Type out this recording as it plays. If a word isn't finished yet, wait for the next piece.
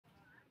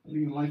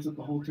Leaving the lights up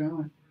the whole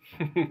time.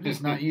 I'm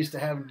just not used to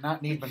having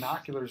not need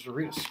binoculars to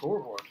read a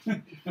scoreboard.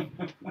 I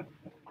don't know,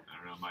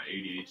 my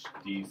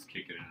ADHD's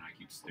kicking in and I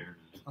keep staring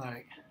at it.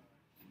 Like,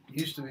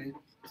 used to be,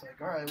 it's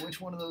like, all right, which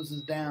one of those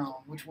is down?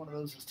 Which one of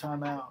those is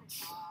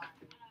timeouts?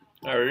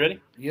 Are we ready?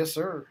 Yes,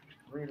 sir.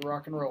 Ready to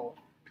rock and roll.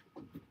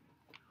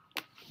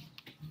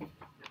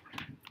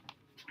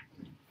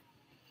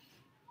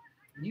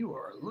 You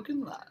are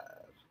looking live.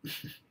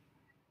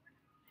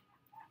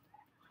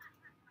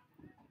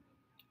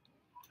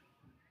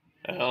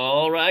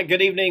 All right,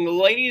 good evening,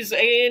 ladies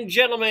and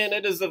gentlemen.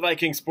 It is the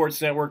Viking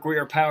Sports Network. We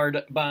are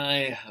powered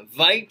by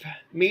Vype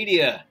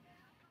Media.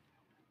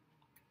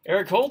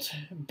 Eric Holt,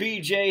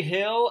 BJ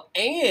Hill,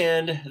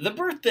 and the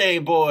birthday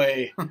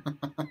boy,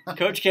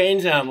 Coach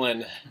Kane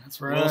Tomlin.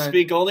 That's right. Will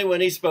speak only when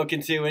he's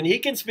spoken to, and he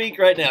can speak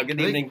right now. Good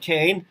evening,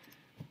 Kane.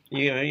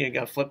 You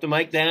got to flip the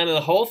mic down to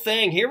the whole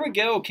thing. Here we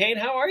go. Kane,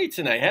 how are you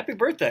tonight? Happy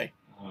birthday.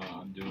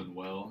 I'm doing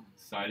well.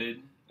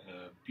 Excited.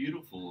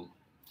 Beautiful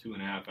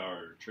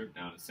 2.5-hour trip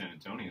down to San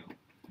Antonio.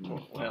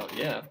 Well,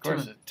 yeah, of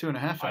course. 2.5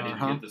 hours, I didn't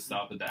get to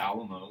stop at the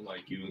Alamo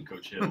like you and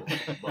Coach Hill,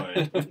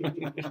 but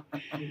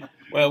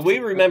well, we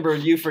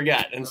remembered, you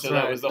forgot, and so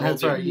that was the whole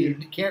That's deal. right. You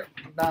can't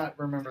not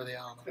remember the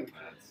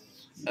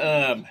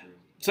Alamo.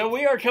 So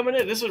we are coming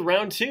in. This is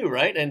round 2,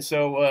 right? And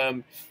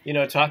so,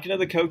 talking to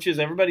the coaches,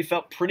 everybody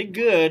felt pretty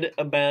good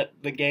about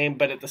the game,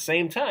 but at the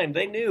same time,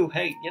 they knew,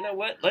 hey, you know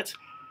what?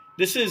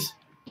 This is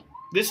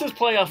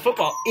playoff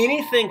football.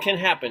 Anything can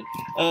happen.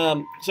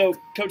 So,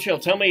 Coach Hill,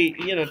 tell me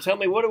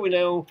what do we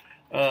know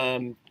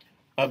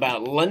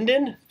about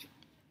London?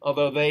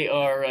 Although they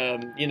are,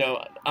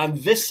 on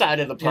this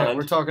side of the pond. Yeah,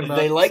 we're talking about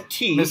they like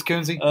tea. Miss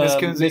Coonsey.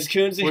 Miss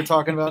Coonsey. We're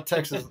talking about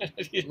Texas,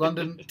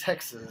 London,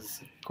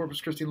 Texas,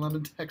 Corpus Christi,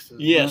 London, Texas.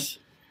 Yes.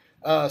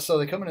 So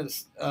they come in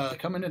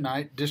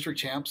tonight, district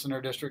champs in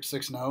their district,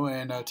 6-0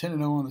 and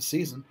 10-0 on the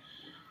season.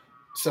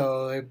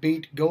 So they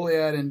beat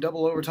Goliad in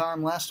double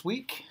overtime last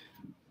week.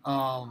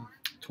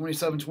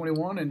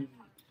 27-21, and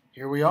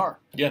here we are.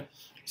 Yeah.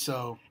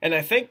 So, and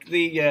I think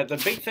the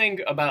big thing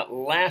about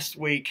last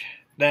week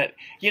that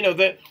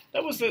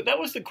that was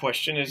the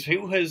question is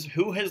who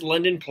has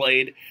London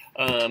played,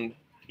 and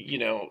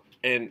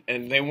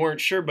they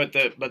weren't sure, but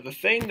the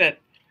thing that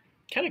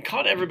kind of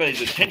caught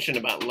everybody's attention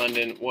about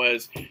London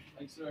was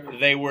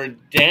they were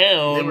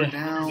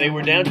down. They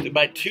were down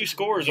by 2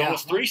 scores,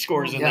 almost 3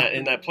 scores in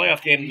that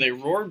playoff game. They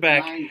roared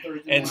back,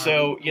 and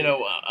so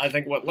I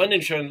think what London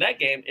showed in that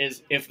game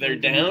is if they're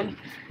down,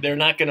 they're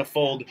not going to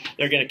fold.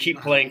 They're going to keep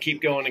playing,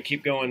 keep going,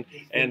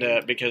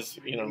 and because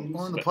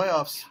well, in the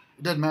playoffs,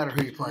 it doesn't matter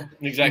who you play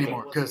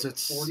anymore because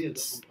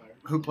it's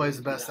who plays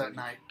the best that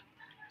night.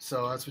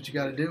 So that's what you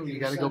got to do. You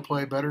got to go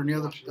play better than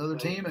the other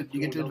team, and you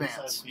get to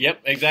advance.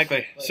 Yep,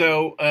 exactly.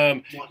 So,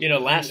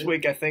 last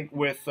week I think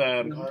with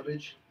LAGO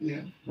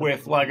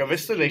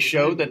VISTA, they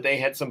showed that they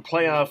had some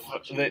playoff.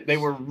 They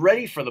were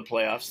ready for the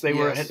playoffs.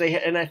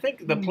 And I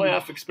think the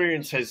playoff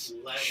experience has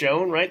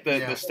shown, right?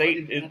 The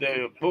state,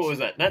 what was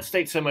that? Not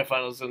state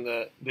semifinals in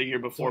the year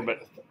before, but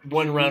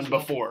one round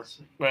before,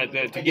 right?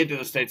 To get to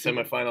the state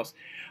semifinals,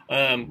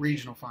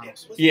 regional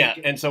finals. Yeah,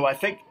 and so I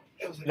think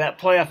that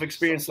playoff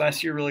experience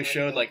last year really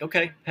showed, like,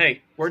 okay,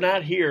 hey, we're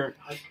not here,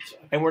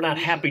 and we're not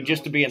happy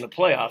just to be in the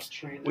playoffs.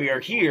 We are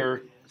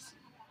here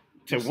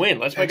to win.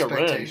 Let's make a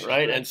run,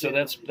 right? And so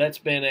that's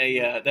been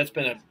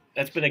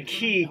a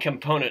key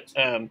component,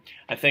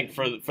 I think,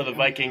 for the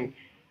Viking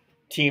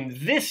team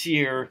this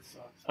year,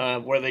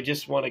 where they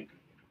just want to.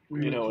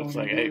 It's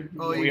like, hey,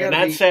 we are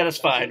not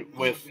satisfied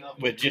with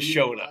just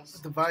showing up.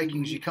 The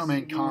Vikings, you come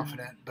in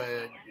confident,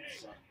 but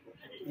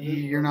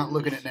you're not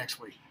looking at next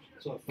week.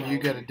 You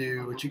got to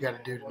do what you got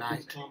to do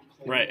tonight.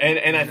 Right,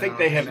 and I think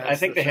they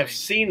have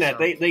seen that.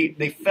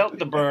 They felt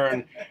the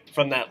burn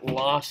from that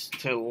loss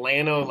to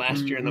Llano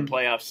last year in the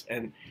playoffs,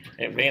 and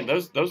man,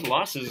 those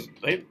losses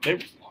they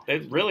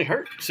really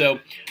hurt. So,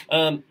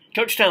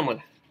 Coach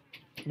Tomlin,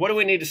 what do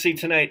we need to see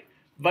tonight?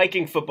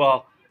 Viking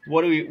football.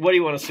 What do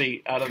you want to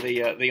see out of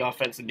the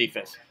offense and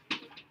defense?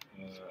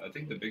 I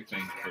think the big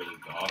thing for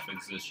the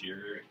offense this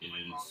year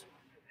is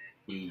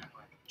we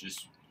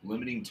just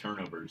limiting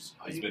turnovers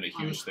has been a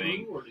huge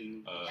thing.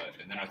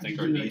 And then I think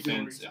our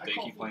defense, if they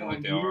keep playing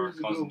like they are,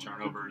 causing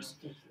turnovers,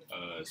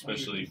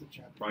 especially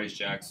Bryce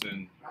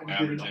Jackson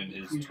averaging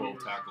his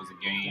 12 tackles a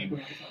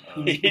game.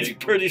 He's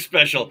pretty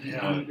special.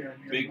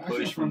 Big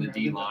push from the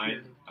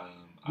D-line.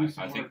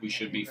 I think we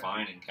should be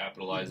fine in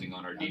capitalizing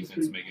on our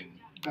defense, making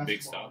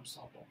big stops.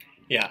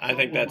 Yeah, I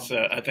think that's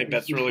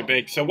really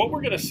big. So what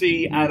we're going to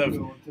see out of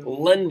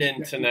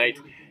London tonight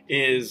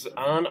is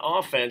on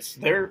offense,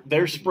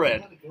 they're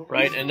spread,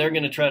 right, and they're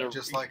going to try to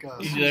just like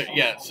us.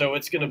 Yeah, so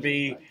it's going to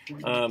be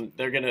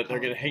they're going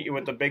to hit you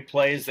with the big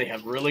plays. They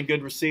have really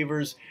good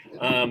receivers.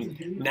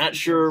 Not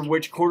sure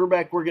which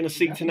quarterback we're going to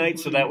see tonight,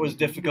 so that was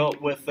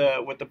difficult with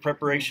the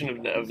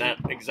preparation of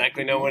not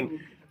exactly knowing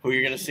who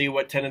you're going to see,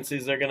 what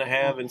tendencies they're going to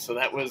have, and so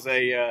that was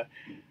a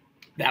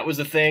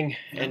thing.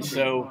 And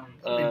so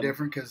it'll be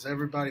different because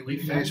everybody we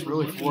faced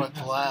really for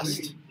the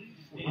last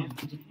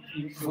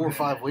 4 or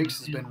 5 weeks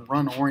has been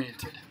run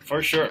oriented.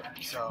 For sure.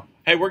 So,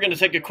 hey, we're going to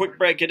take a quick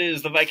break. It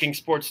is the Viking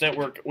Sports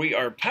Network. We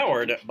are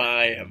powered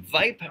by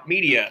Vype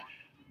Media.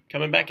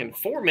 Coming back in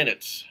 4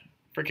 minutes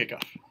for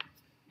kickoff.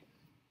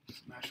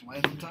 National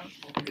anthem time?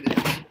 It is.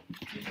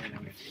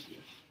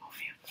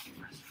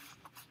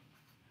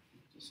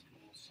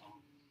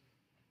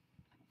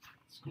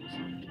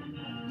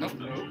 Nope.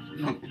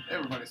 No.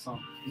 Everybody's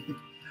song.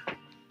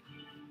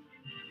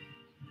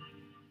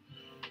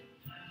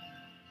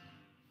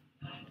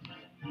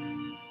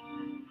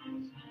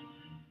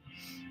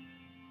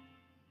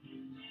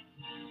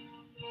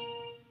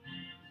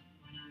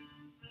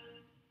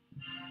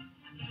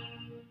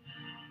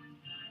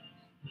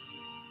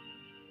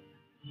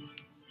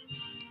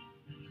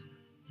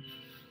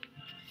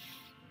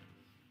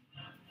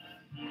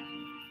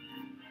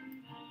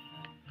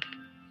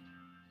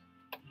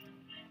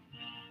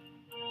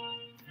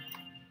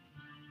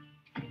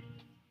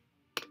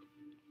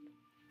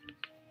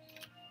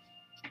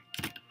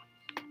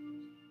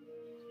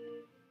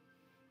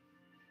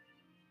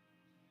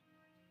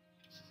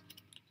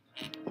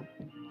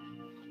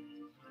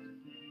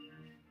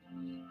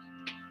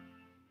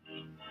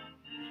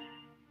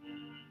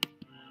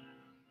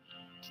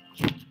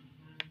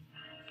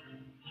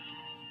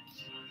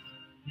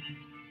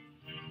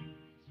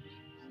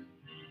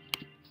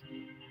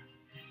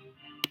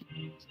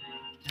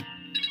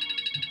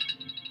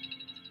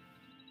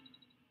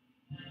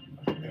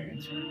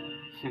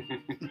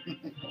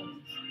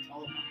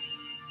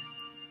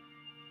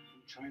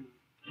 China.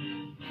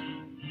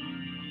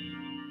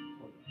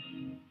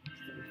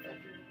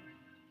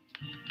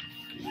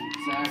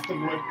 Exactly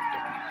what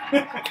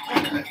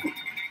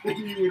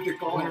you would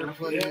call Winner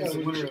plays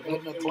the winner of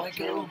Edna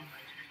Blanco.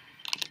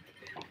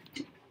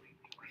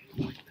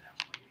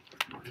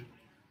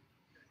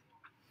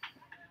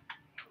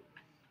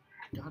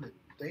 God, are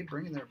they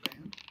bringing their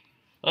band?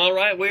 All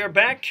right, we are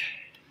back.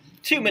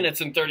 2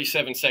 minutes and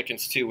 37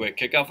 seconds to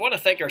kickoff. I want to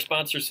thank our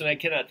sponsors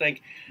tonight. Cannot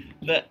thank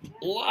the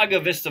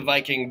LAGO VISTA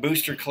Viking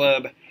Booster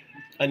Club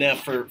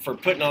enough for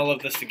putting all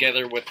of this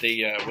together with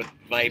the with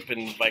Vype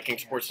and Viking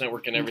Sports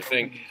Network and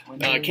everything.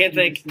 Can't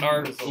thank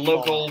our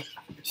local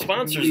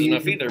sponsors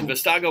enough either.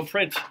 Vistago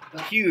Print,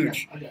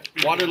 huge.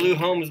 Waterloo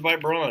Homes by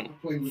Braun.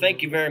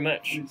 Thank you very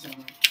much.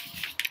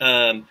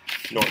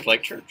 North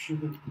Lake Church.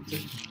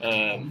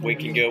 We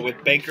can go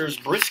with Baker's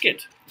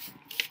Brisket.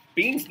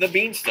 The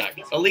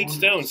Beanstalk, Elite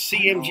Stones,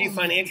 CMG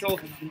Financial,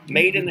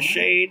 Made in the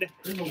Shade.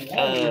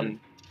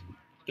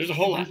 There's a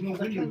whole lot.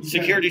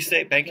 Security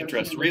State Bank and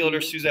Trust,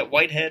 Realtor Suzette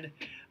Whitehead,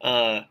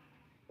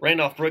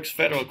 Randolph Brooks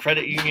Federal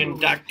Credit Union,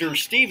 Dr.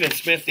 Stephen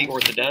Smith, the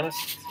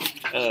orthodontist,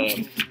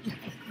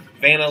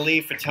 Vanna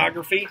Lee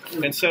Photography.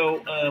 And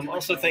so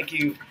also thank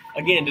you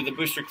again to the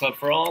Booster Club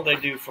for all they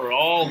do for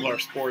all of our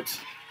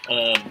sports.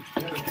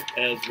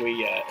 As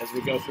we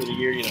go through the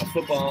year, you know,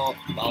 football,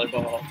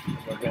 volleyball,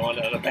 we're going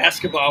to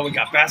basketball. We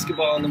got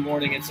basketball in the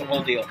morning. It's a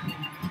whole deal.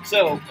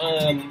 So,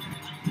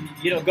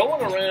 you know,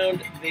 going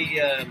around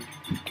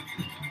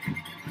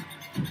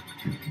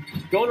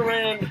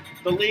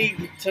the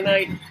league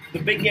tonight, the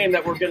big game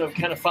that we're going to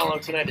kind of follow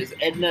tonight is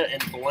Edna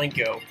and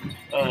Blanco,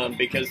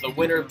 because the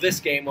winner of this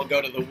game will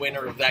go to the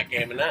winner of that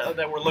game. And not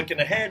that we're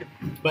looking ahead,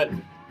 but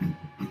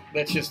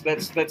that's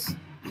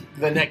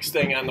the next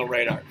thing on the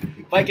radar.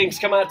 Vikings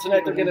come out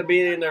tonight. They're going to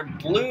be in their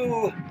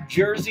blue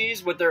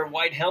jerseys with their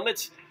white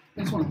helmets.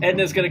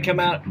 Edna's going to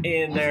come out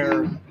in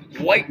their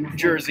white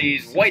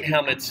jerseys, white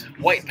helmets,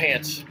 white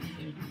pants.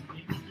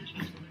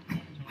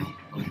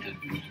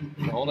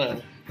 Hold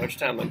on. Coach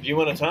Tomlin, do you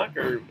want to talk,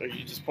 or are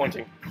you just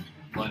pointing?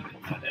 London,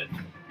 not Ed.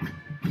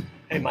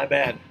 Hey, my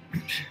bad.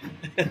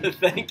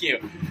 Thank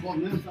you.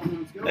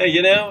 Hey,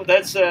 you know,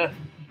 that's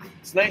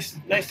it's nice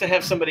to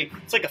have somebody.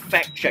 It's like a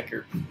fact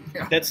checker.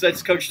 Yeah.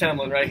 That's Coach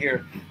Tomlin right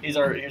here. He's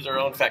our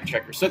own fact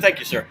checker. So thank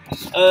you, sir.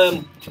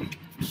 I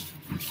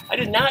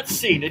did not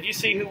see. Did you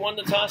see who won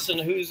the toss and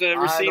who's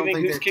receiving,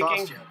 who's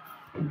kicking?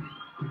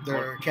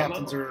 Their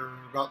captains are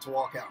about to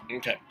walk out.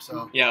 Okay.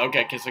 So yeah,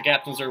 okay, because the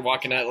captains are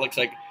walking out. It looks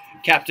like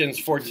captains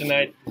for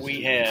tonight.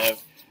 We have.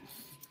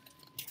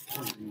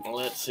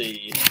 Let's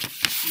see.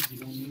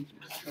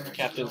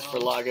 Captains for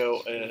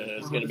LAGO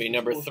is going to be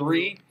number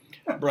 3.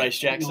 Bryce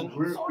Jackson,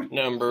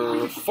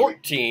 number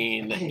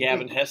 14,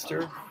 Gavin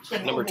Hester,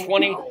 number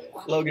 20,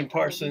 Logan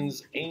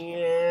Parsons,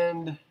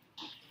 and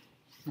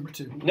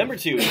number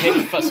 2,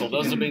 Hayden Fussell.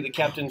 Those will be the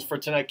captains for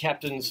tonight.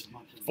 Captains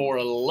for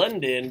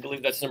London, I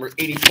believe that's number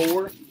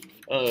 84.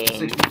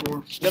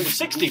 64. Number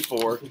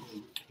 64,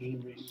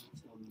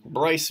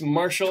 Bryce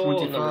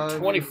Marshall, number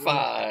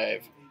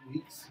 25.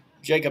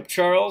 Jacob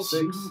Charles,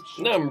 6.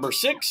 Number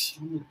 6.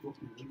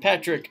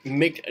 Patrick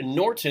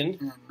McNorton.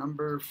 And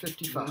number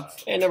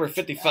 55. And number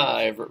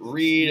 55,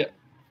 Reed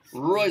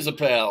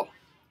Roisapel.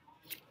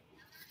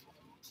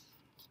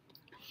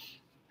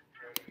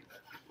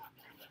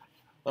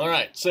 All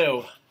right,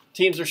 so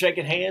Teams are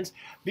shaking hands.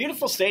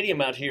 Beautiful stadium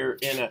out here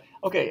in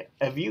okay,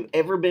 have you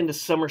ever been to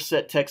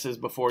Somerset, Texas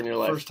before in your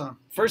life? First time.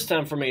 First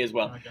time for me as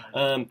well.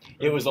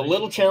 It was a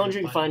little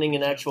challenging finding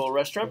an actual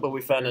restaurant, but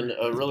we found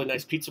a really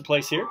nice pizza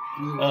place here.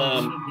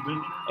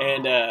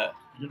 And the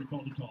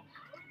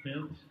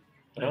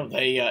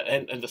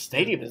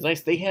stadium is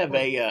nice. They have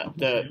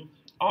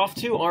off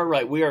to our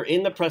right. We are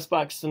in the press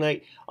box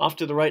tonight. Off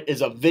to the right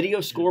is a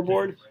video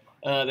scoreboard.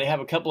 They have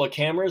a couple of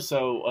cameras,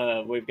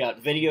 so we've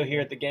got video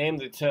here at the game.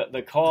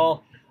 The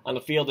call on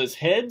the field is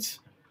heads.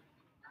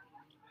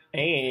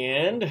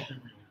 And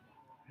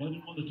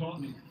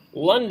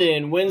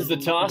London wins the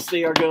toss.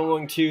 They are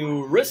going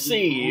to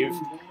receive.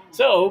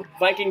 So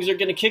Vikings are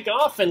going to kick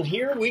off, and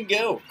here we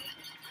go.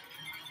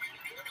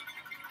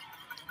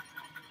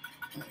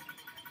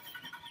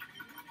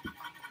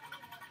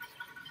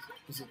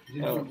 Is it a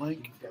different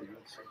link?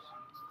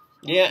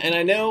 Yeah, and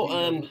I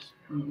know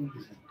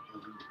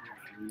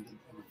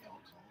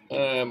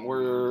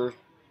we're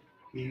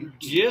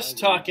just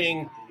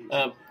talking.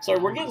 Sorry,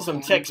 we're getting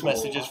some text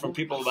messages from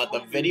people about the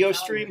video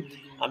stream.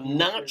 I'm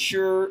not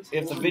sure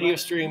if the video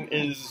stream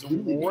is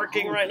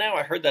working right now.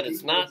 I heard that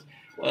it's not.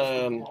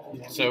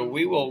 So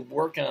we will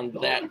work on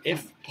that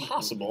if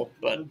possible,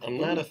 but I'm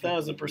not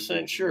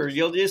 1,000% sure.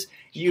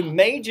 You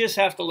may just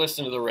have to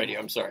listen to the radio.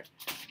 I'm sorry.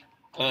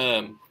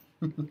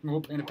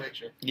 We'll paint a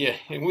picture. Yeah,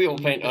 and we will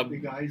paint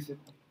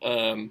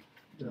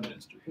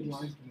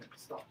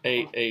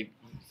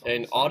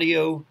an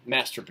audio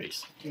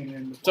masterpiece.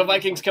 So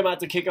Vikings come out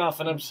to kick off,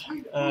 and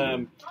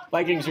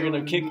Vikings are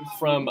going to kick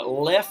from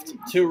left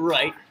to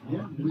right.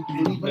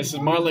 This is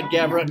Marlon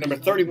Gavrett, number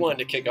 31,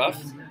 to kick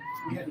off.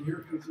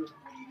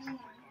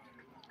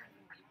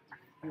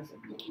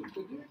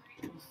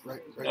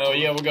 Oh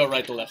yeah, we'll go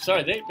right to left.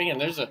 Sorry,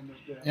 there's a.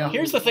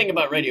 Here's the thing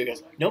about radio,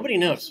 guys. Nobody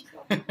knows,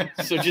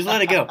 so just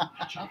let it go.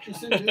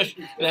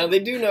 Now they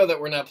do know that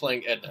we're not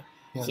playing Edna,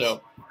 yes.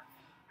 So.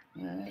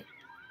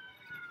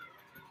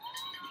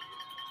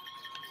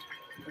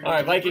 All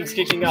right, Vikings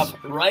kicking off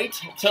right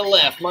to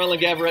left. Marlon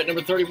Gavrett,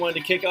 number 31,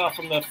 to kick off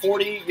from the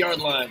 40-yard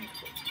line.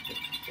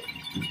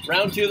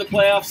 Round 2 of the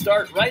playoffs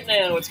start right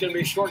now. It's going to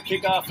be a short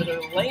kickoff, and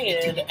it'll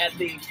land at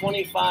the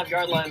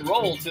 25-yard line,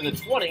 roll to the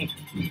 20,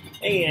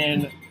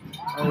 and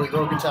we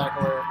broke a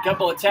tackle there. A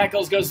couple of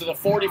tackles, goes to the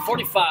 40,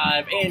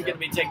 45, and going to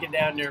be taken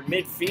down near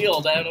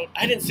midfield.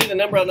 I didn't see the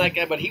number on that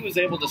guy, but he was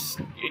able to,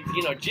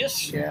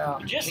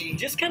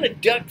 just kind of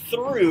duck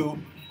through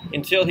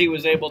until he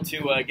was able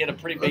to get a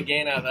pretty big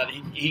gain out of that.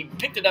 He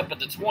picked it up at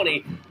the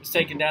 20, was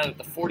taken down at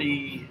the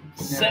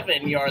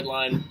 47-yard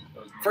line.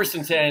 1st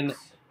and 10,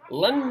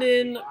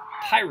 London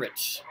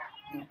Pirates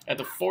at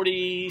the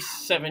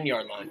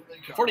 47-yard line.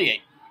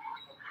 48.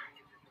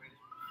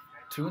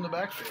 2 in the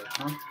backfield,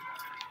 huh?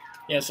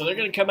 Yeah, so they're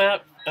going to come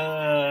out.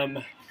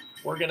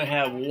 We're going to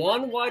have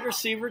 1 wide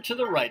receiver to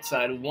the right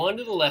side, 1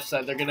 to the left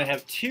side. They're going to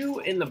have 2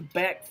 in the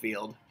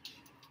backfield.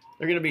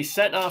 They're going to be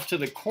set off to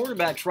the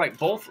quarterback's right.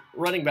 Both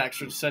running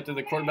backs are set to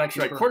the quarterback's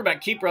right. Quarterback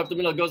keeper up the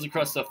middle, goes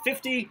across the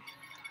 50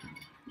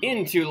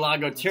 into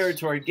LAGO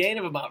territory. Gain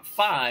of about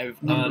 5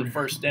 on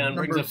 1st down.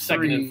 Brings up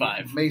 2nd and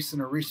 5. Mason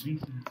Arispe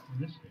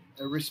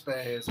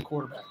is a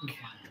quarterback.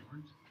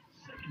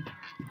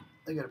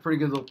 They got a pretty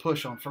good little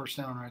push on 1st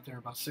down right there,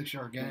 about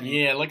 6-yard gain.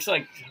 Yeah, it looks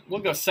like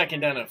we'll go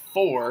 2nd down at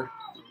 4.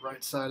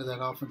 Right side of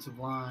that offensive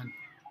line.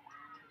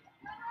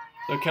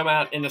 They'll come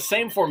out in the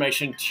same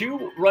formation,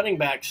 2 running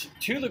backs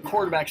to the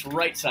quarterback's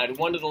right side,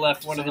 1 to the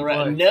left, 1 to the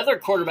right. Another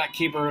quarterback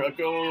keeper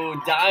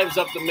dives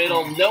up the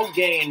middle, no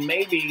gain,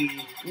 maybe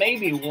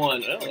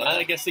 1. Oh,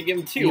 I guess they give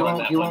him 2 on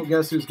that one. You won't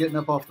guess who's getting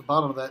up off the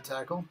bottom of that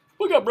tackle.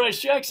 We got Bryce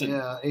Jackson.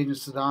 Yeah, Agent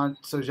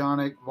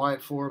Sojonic,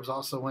 Wyatt Forbes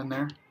also in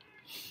there.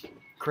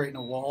 Creating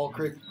a wall,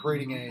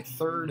 creating a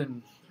 3rd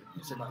and,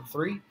 is it about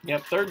 3?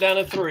 Yep, 3rd down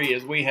and 3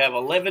 as we have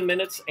 11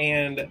 minutes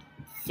and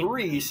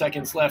 3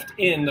 seconds left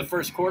in the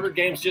first quarter.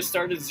 Game's just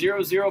started,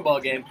 0-0 ball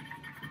game.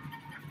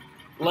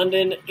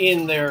 London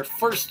in their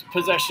first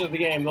possession of the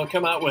game. They'll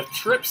come out with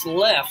trips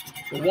left,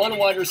 1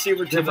 wide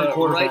receiver to the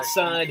right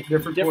side,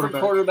 different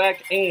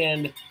quarterback,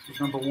 and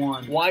number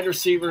 1 wide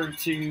receiver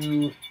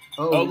to.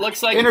 Oh,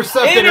 looks like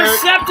intercepted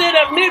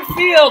at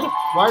midfield.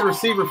 Wide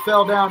receiver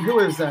fell down. Who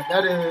is that?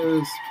 That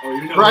is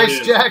Bryce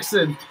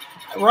Jackson.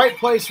 Right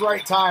place,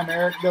 right time,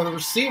 Eric. The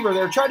receiver,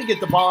 they're trying to get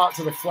the ball out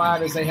to the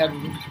flat as they had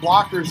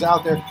blockers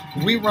out there.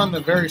 We run the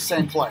very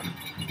same play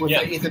with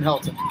Ethan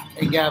Helton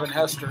and Gavin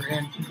Hester,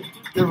 and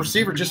the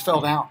receiver just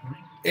fell down.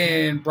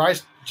 And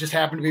Bryce just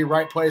happened to be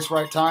right place,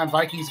 right time.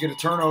 Vikings get a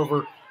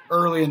turnover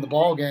early in the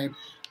ball game.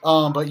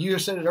 But you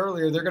said it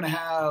earlier, they're going to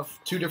have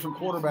 2 different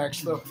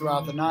quarterbacks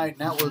throughout the night,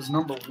 and that was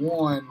number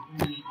 1,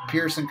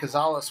 Pearson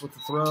Cazales with the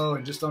throw,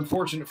 and just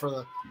unfortunate for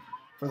the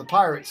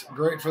Pirates,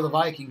 great for the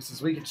Vikings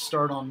as we can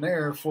start on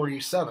their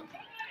 47.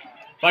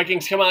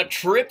 Vikings come out,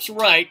 trips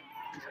right.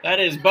 That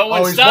is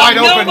Bowen. Oh, he's wide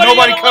open.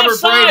 Nobody covered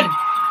Braden.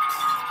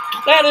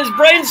 That is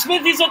Braden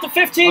Smith. He's at the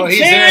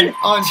 15-10.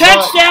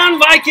 Touchdown,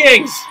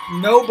 Vikings.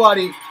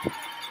 Nobody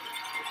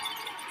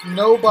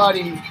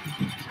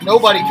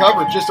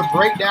covered. Just a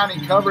breakdown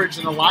in coverage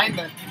and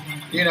alignment.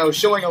 you know,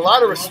 showing a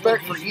lot of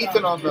respect for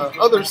Ethan on the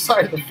other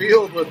side of the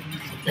field with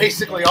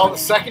basically all the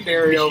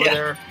secondary over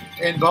there.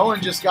 And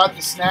Bowen just got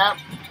the snap.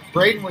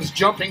 Braden was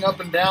jumping up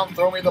and down,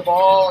 throw me the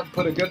ball, and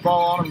put a good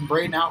ball on him.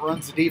 Braden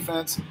outruns the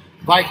defense.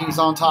 Vikings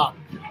on top.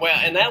 Well,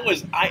 and that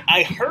was,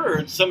 I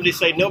heard somebody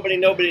say nobody.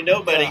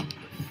 Yeah.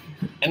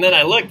 And then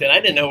I looked, and I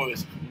didn't know it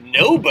was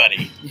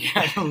nobody.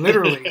 Yeah,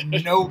 literally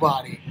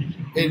nobody.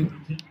 And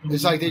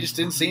it's like they just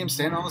didn't see him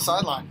standing on the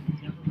sideline.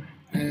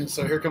 And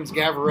so here comes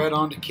Gavarette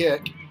on to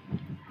kick.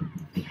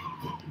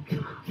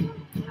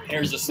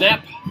 Here's the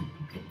snap,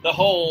 the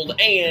hold,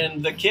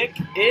 and the kick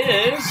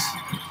is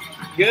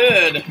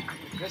good.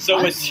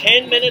 So with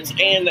 10 minutes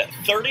and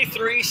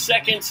 33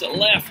 seconds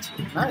left.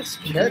 Nice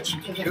catch,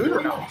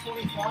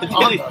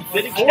 Cooter.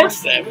 Did he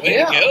catch that? Way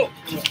Yeah. to go.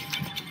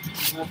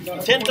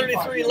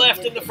 10:33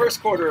 left in the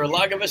first quarter.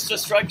 Lago Vista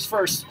strikes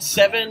first,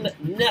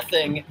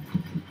 7-0.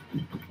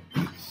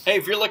 Hey,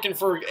 if you're looking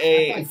for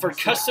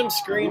custom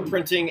screen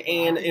printing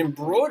and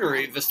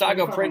embroidery,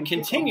 Vistago Print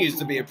continues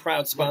to be a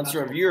proud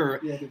sponsor of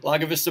your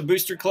Lago Vista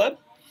Booster Club.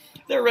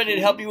 They're ready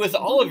to help you with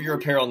all of your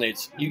apparel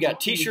needs. You got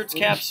T-shirts,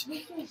 caps,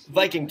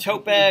 Viking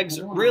tote bags.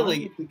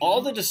 Really,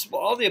 all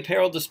the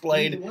apparel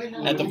displayed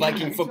at the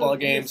Viking football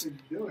games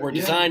were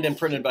designed and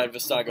printed by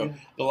Vistago.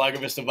 The Lago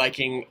Vista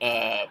Viking,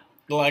 the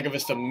Lago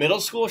Vista middle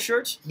school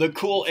shirts, the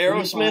cool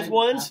Aerosmith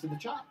ones,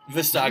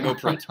 Vistago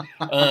print.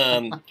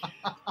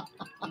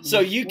 So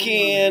you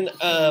can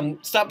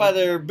stop by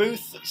their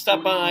booth,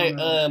 stop by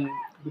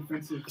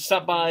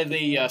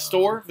the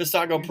store,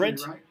 Vistago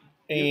Print.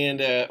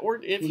 And or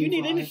if you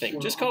need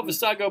anything, just call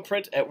Vistago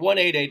Print at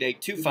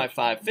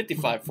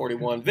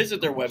 1-888-255-5541.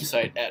 Visit their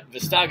website at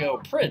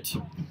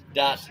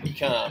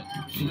vistagoprint.com.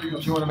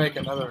 If you want to make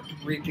another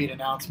repeat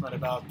announcement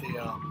about the...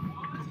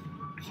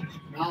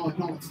 No,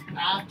 it's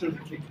after the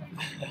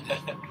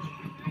kickoff.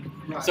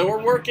 Right. So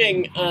we're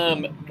working.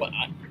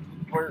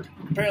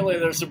 Apparently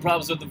there's some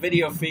problems with the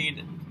video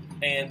feed,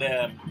 and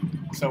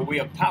so we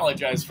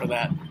apologize for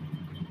that.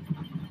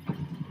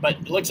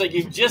 But it looks like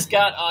you've just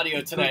got audio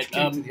tonight.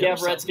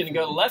 Gavarette's going to go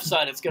to the left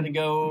side. It's going to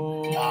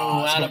go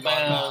out of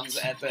bounds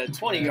at the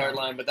 20-yard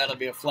line, but that'll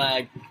be a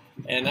flag.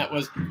 And that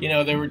was,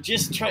 they were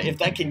just trying. If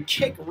that can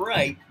kick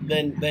right,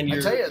 then you're.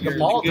 I tell you, you're the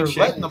ball, in good they're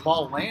shape. letting the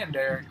ball land,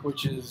 Eric,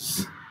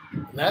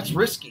 that's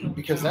risky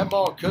because that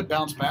ball could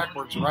bounce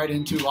backwards right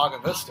into Lago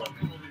Vista.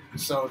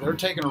 So they're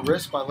taking a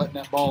risk by letting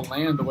that ball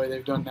land the way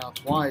they've done now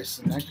twice,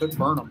 and that could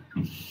burn them.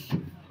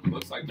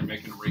 Looks like they're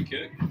making a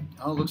re-kick.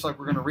 Oh, it looks like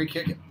we're going to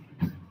re-kick it.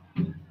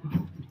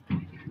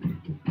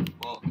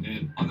 Well,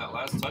 and on that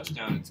last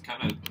touchdown, it's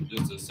kind of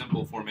just a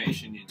simple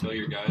formation. You tell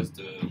your guys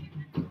to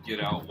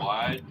get out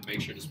wide, make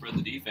sure to spread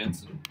the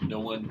defense, and no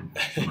one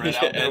spread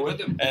out there with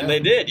them. And they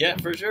did, yeah,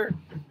 for sure.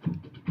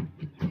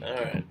 All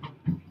right.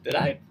 Did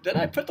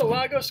I put the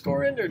Lago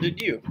score in, or did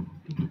you?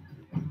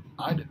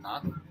 I did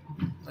not.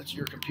 That's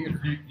your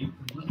computer.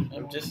 I'm a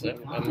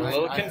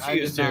little confused I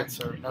did here. not,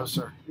 sir. No,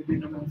 sir.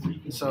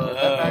 So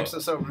that backs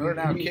us over. We're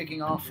now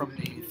kicking off from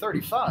the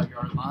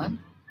 35-yard line.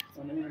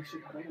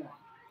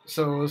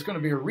 So it's going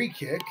to be a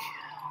re-kick.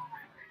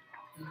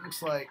 It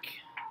looks like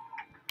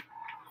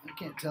I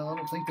can't tell. I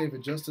don't think they've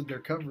adjusted their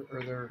cover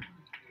or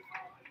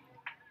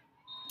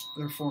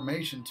their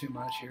formation too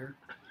much here.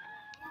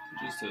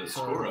 Just a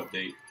score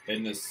update.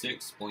 Edna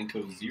 6,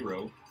 Blanco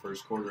 0.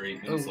 First quarter,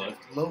 8 minutes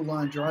left. Low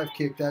line drive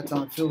kick that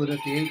time, fielded at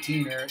the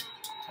 18, Eric.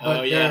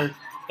 Oh, yeah.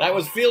 That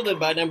was fielded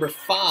by number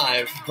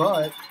 5.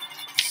 But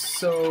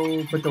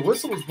the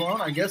whistle was blown,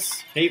 I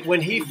guess.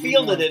 When he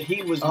fielded it,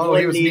 he was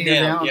he was knee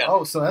down. Yeah.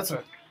 Oh, so that's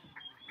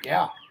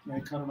yeah. They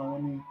cut it on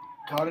one knee.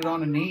 Caught it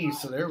on a knee,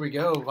 so there we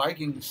go.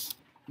 Vikings,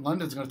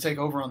 London's going to take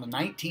over on the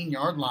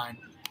 19-yard line.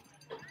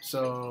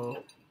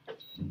 So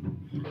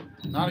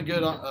not a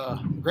good,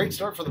 great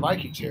start for the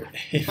Vikings here.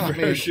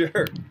 For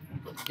sure.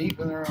 Deep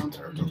in their own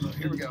territory.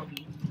 Here we go.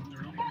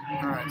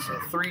 All right, so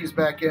 3's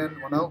back in.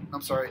 Well, no,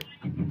 I'm sorry.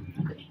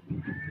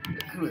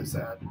 Who is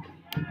that?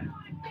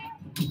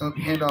 Oh,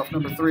 handoff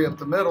number 3 up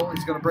the middle.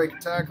 He's going to break a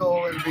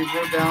tackle and be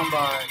run down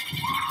by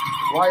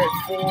Wyatt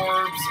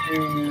Forbes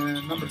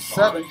and number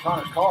 7,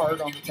 Connor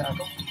Card on the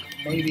tackle.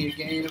 Maybe a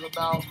gain of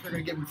about, they're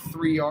going to give him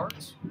 3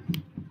 yards.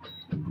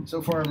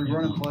 So far, every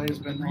running play has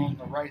been on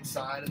the right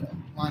side of the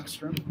line of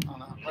scrimmage, on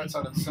the right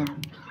side of the center.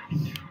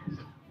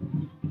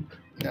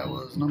 That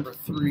was number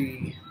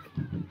 3,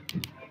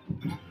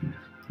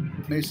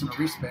 Mason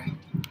Arispe.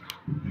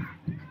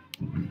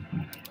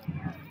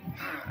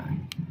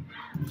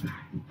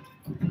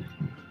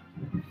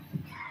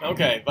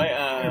 Okay,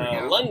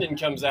 London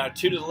comes out,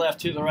 2 to the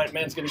left, 2 to the right.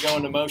 Man's going to go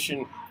into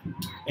motion,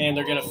 and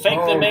they're going to fake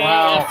the man,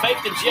 wow.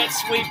 fake the jet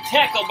sweep,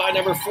 tackled by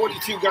number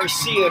 42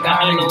 Garcia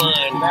behind the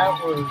line.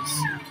 That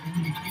was,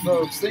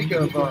 folks, think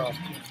of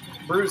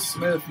Bruce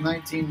Smith,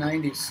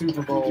 1990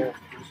 Super Bowl,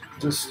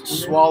 just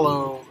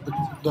swallow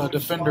the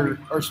defender,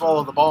 or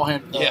swallow the ball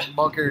handler, the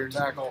ball carrier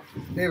tackle.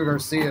 David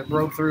Garcia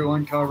broke through,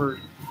 uncovered,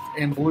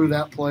 and blew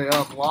that play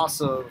up. Loss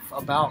of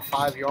about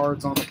 5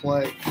 yards on the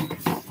play.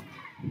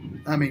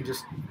 I mean,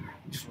 just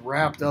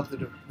wrapped up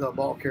the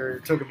ball carrier,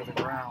 took him to the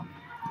ground.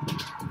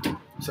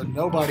 So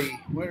nobody.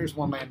 Where's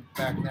one man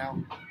back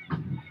now?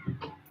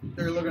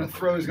 They're looking to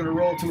throw. He's going to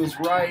roll to his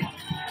right,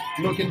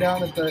 looking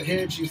down at the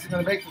hitch. He's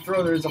going to make the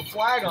throw. There's a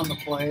flag on the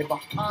play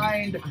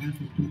behind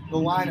the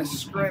line of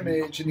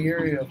scrimmage in the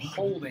area of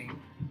holding,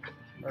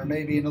 or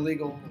maybe an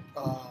illegal,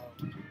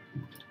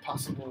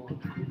 possibly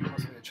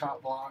a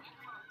chop block.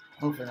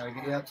 Hopefully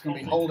not. Yeah, it's going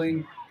to be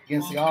holding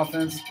against the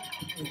offense.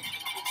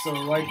 So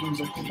the Vikings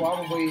will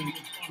probably.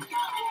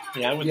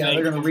 Yeah,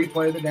 they're going to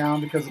replay the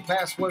down because the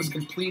pass was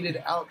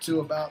completed out to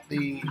about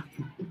the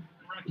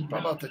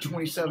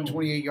 27,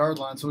 28 yard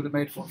line, so it would have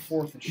made for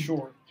 4th and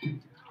short.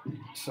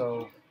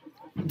 So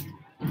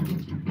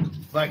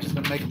Vikings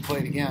going to make him play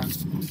it again.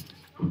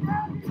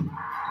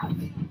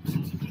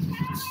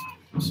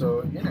 So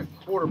in a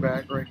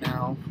quarterback right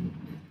now,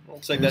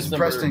 looks like that's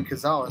Preston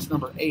Gonzalez,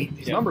 number 8.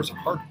 These numbers are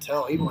hard to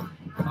tell, even with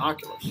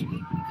binoculars.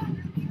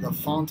 The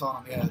font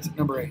on them, it's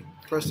number 8.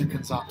 Preston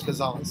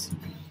Gonzalez.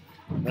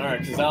 All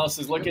right, Gonzalez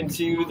is looking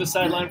to the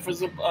sideline for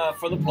the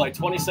play.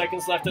 20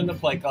 seconds left in the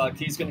play clock.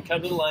 He's going to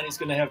come to the line. He's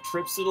going to have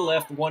trips to the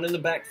left, one in the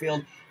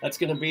backfield. That's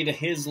going to be to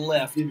his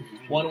left.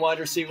 One wide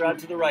receiver out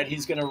to the right.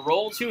 He's going to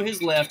roll to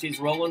his left. He's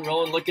rolling,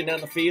 looking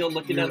down the field,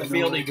 He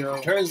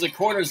turns the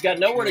corner. He's got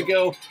nowhere to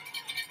go.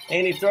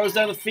 And he throws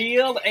down the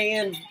field,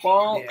 and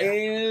ball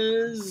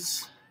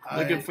is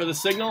looking for the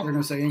signal. They're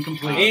going to say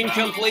incomplete.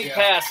 Incomplete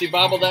pass. He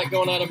bobbled that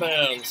going out of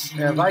bounds.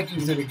 Yeah,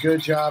 Vikings did a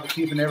good job of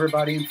keeping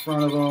everybody in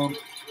front of them.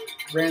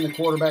 Ran the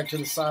quarterback to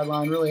the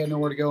sideline, really had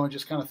nowhere to go, and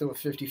just kind of threw a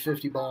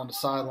 50-50 ball on the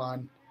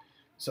sideline.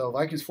 So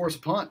Vikings force a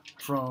punt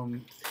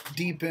from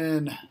deep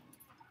in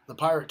the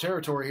Pirate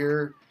territory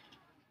here.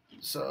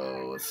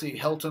 So let's see,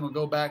 Helton will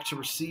go back to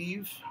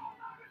receive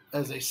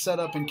as they set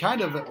up in kind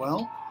of,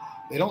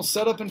 they don't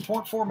set up in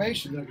point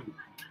formation.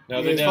 No,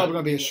 it's probably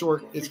going to be a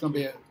short. It's going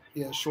to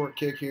be a short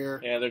kick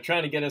here. Yeah, they're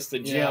trying to get us to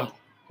jump.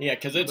 Yeah,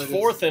 because it's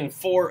 4th and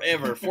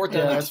forever. 4th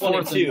and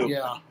 22.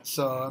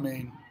 So I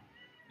mean.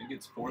 I think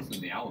it's 4th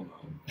in the Alamo.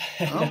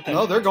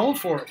 No, they're going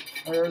for it.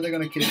 Or are they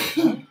going to kick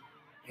it?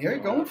 They're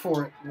going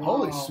for it.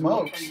 Holy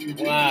smokes.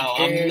 Wow.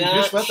 And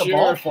just let the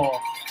ball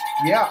fall.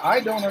 Yeah, I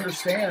don't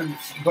understand,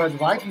 but the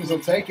Vikings will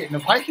take it. And the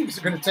Vikings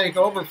are going to take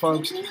over,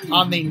 folks,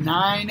 on the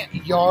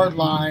 9-yard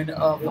line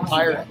of the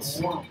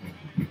Pirates.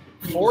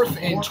 4th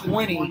and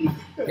 20,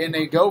 and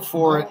they go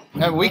for it.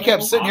 And we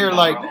kept sitting here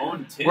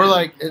we're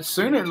like, it's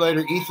sooner or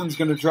later Ethan's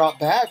going to drop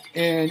back.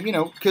 And,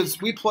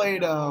 because we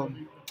played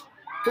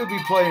could be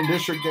playing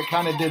district that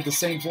kind of did the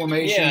same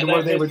formation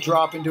where they would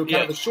drop into a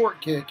kind of a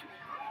short kick,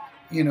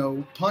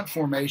 punt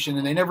formation,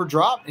 and they never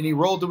dropped. And he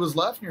rolled to his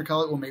left, and you're kind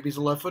of like, well, maybe he's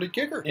a left-footed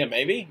kicker. Yeah,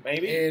 maybe.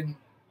 And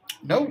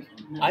no,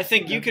 I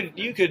think you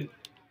could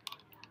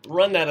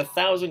run that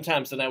 1,000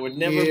 times, and I would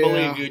never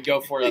believe you'd go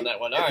for it on that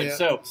one. All right,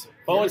 so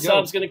Bowen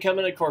Staub's going to come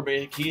in at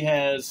quarterback. He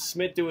has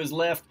Smith to his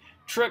left.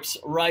 Trips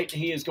right.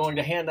 He is going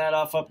to hand that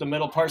off up the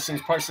middle. Parsons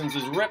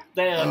is ripped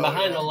down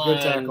behind the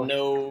line.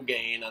 No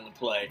gain on the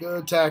play.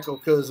 Good tackle,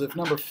 because if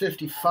number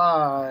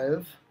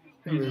 55,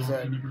 who is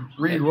that?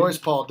 Reed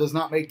Royce-Paul does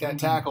not make that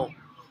tackle,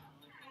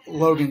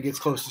 Logan gets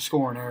close to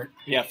scoring, Eric.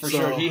 Yeah, for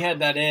sure. He had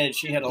that edge.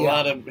 He had a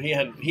lot of. He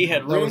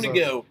had room to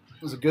go.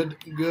 It was a good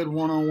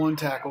one-on-one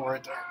tackle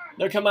right there.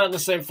 They'll come out in the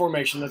same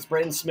formation. That's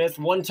Braden Smith.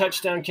 1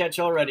 touchdown catch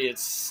already.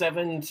 It's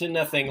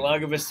 7-0.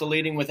 Lago Vista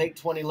leading with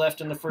 8:20 left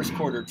in the first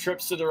quarter.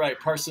 Trips to the right.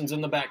 Parsons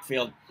in the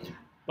backfield.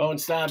 Bowen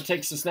Staub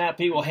takes the snap.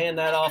 He will hand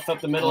that off up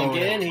the middle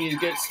again. He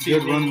gets to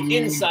the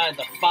inside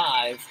the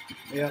 5.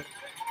 Yep.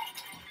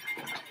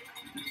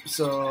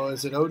 So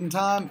is it Odin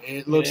time?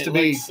 It looks to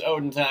be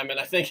Odin time.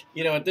 And I think,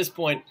 at this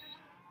point,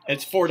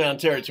 it's 4-down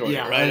territory,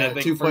 right? I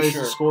think 2 plays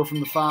to score from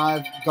the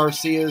 5.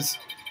 Garcia's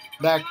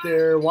back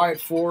there. Wyatt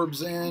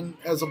Forbes in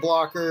as a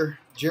blocker.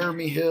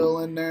 Jeremy Hill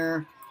in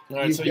there. All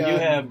right, you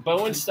have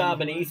Bowen Staub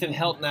and Ethan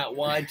Helton out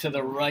wide to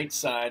the right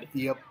side.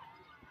 Yep.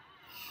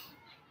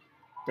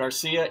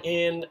 Garcia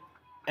in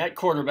at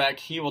quarterback.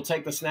 He will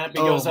take the snap. He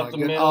goes up the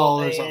middle.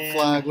 Oh, there's a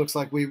flag. Looks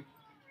like they're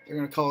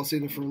going to call us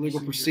either for legal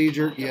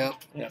procedure. Yep.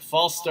 Yeah,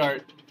 false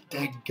start.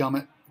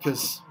 Dadgummit.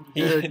 Because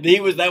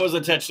that was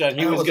a touchdown.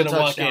 He was going to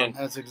walk in.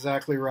 That's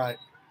exactly right.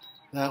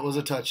 That was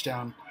a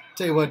touchdown.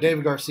 Tell you what,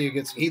 David Garcia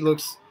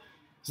he's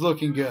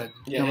looking good.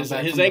 Yeah, his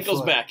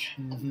ankle's back.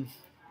 Mm-hmm.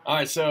 All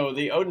right, so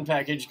the Odin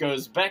package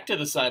goes back to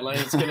the sideline.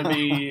 It's going to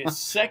be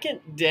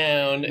 2nd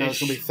down. No, it's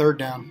going to be 3rd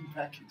down.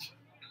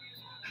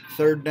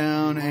 3rd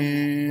down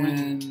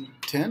and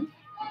 10?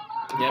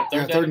 Yep,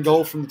 3rd and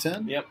goal from the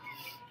 10? Yep.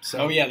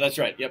 So, that's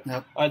right. Yep.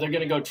 All right, they're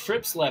going to go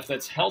trips left.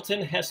 That's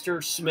Helton,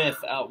 Hester, Smith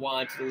out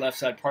wide to the left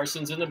side.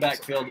 Parsons in the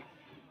backfield.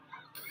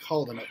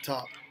 Holding up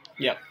top.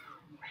 Yep.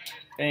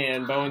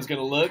 And Bowen's going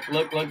to look.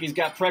 He's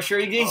got pressure.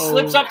 He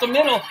slips up the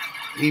middle.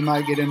 He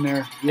might get in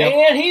there. Yep.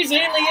 And he's in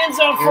the end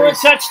zone for a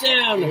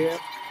touchdown. Yep.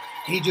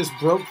 He just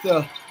broke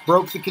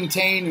the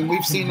contain, and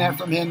we've seen that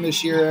from him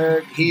this year,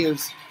 Eric.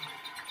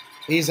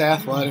 He's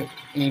athletic,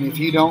 and if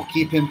you don't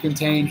keep him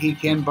contained, he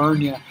can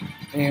burn you.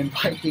 And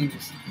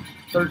Vikings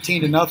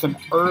 13-0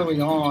 early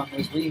on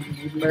as we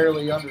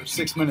barely under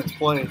 6 minutes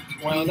played.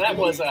 Well, that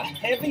was a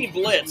heavy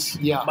blitz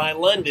by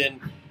London,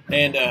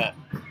 and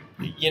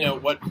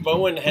what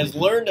Bowen has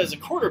learned as a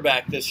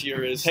quarterback this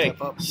year is,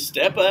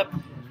 step up,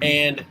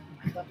 and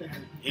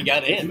he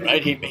got in,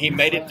 right? He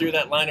made it through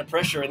that line of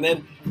pressure, and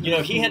then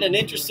he had an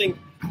interesting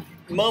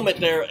moment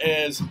there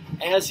as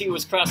he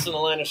was crossing the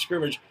line of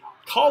scrimmage.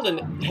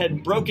 Calden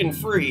had broken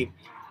free,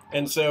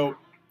 and so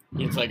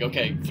it's like,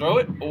 okay, throw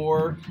it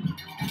or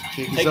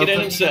take it in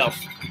himself.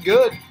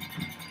 Good.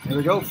 There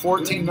we go,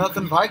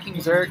 14-0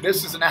 Vikings, Eric.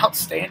 This is an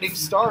outstanding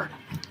start.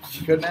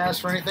 Couldn't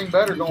ask for anything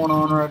better going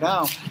on right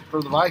now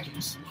for the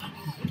Vikings.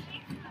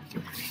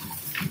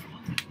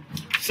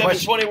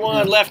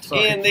 7:21 left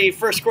in the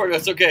first quarter.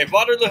 That's okay.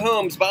 Waterloo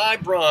Homes by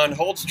Braun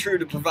holds true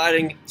to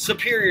providing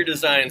superior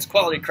designs,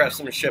 quality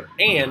craftsmanship,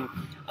 and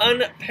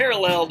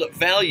unparalleled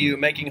value,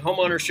 making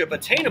homeownership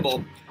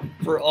attainable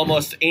for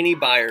almost any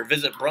buyer.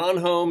 Visit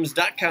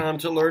braunhomes.com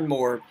to learn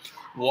more.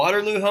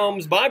 Waterloo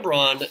Homes by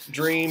Braun,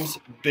 dreams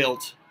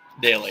built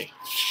daily.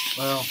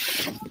 Well,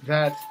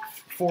 that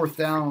 4th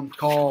down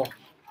call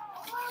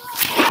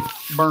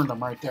burned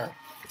them right there.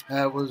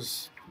 That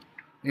was,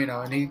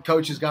 and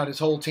coach has got his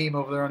whole team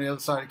over there on the other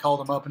side. He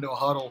called them up into a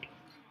huddle,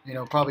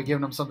 probably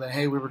giving them something.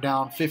 Hey, we were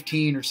down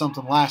 15 or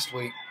something last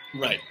week.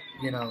 Right.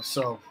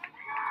 So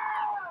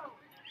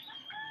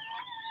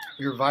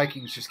your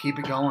Vikings just keep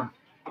it going.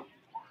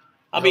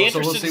 I'll be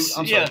interested.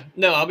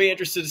 I'll be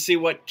interested to see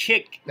what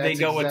kick they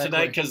go with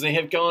tonight, because they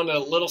have gone a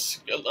little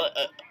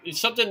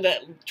something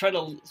that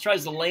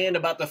tries to land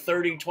about the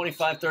 30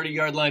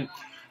 yard line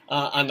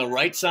on the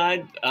right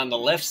side, on the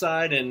left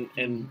side,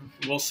 and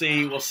we'll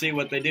see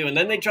what they do. And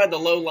then they tried the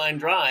low line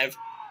drive,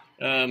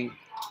 and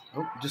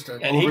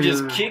he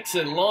just kicks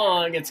it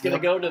long. It's going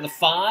to go to the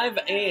 5,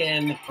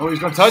 and he's going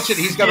to touch it.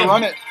 He's got to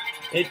run it.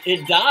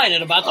 It died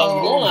at about the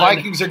 1.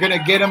 Vikings are going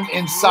to get him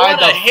inside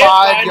the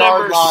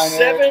 5-yard line.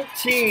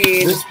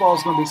 17. This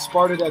ball's going to be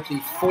spotted at the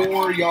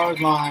 4-yard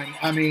line.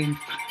 I mean,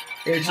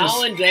 it's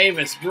Colin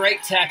Davis,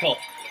 great tackle.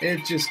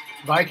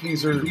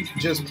 Vikings are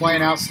just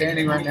playing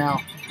outstanding right now.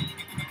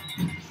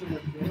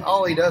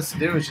 All he does to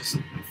do is just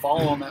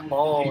follow on that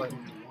ball, and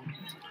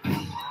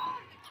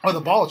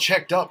the ball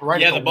checked up right.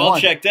 Yeah, at the ball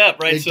 1. checked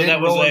up right. It so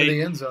that was roll into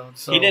the end zone.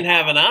 So he didn't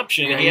have an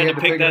option. He had to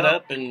pick that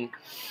up and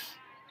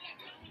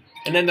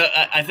then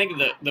I think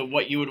the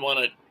what you would want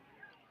to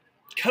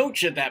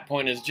coach at that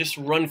point is just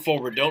run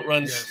forward. Don't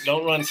run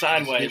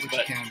sideways.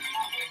 But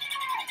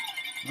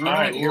all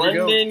right,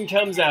 London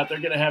comes out. They're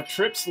going to have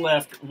trips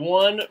left,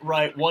 1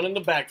 right, 1 in the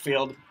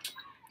backfield.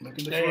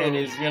 And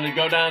he's going to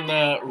go down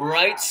the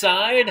right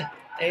side.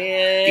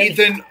 And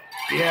Ethan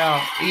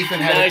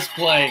had nice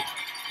play.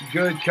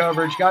 Good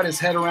coverage, got his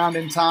head around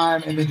in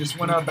time, and then just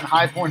went up and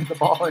high pointed the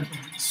ball and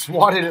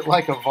swatted it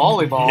like a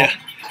volleyball. Yeah.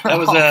 That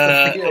was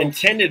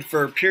intended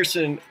for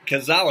Pearson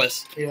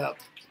Gonzalez. Yeah.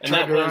 And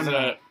that was,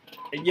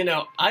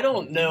 I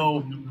don't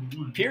know.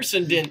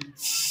 Pearson didn't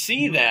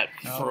see that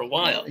for a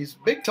while. He's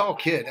a big, tall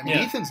kid. I mean,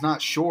 Ethan's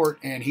not short,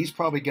 and he's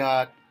probably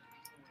got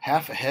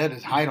half a head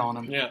of height on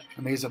him. Yeah.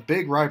 I mean, he's a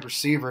big wide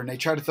receiver, and they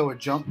try to throw a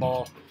jump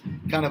ball,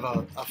 kind of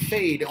a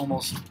fade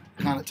almost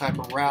kind of type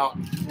of route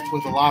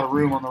with a lot of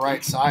room on the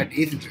right side.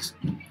 Ethan just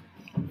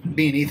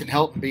being Ethan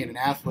Helton, being an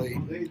athlete.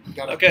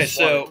 Okay,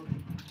 so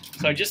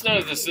I just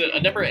noticed this.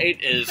 Number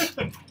 8 is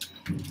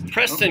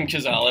Preston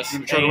Gonzalez.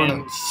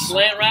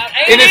 Slant route.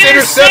 And it's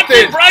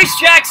intercepted. Bryce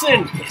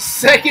Jackson.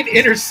 Second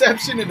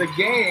interception in the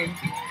game.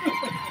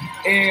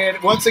 And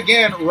once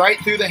again, right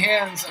through the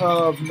hands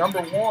of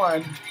number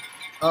 1,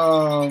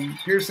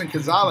 Pearson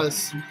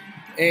Gonzalez.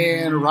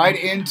 And right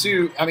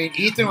into,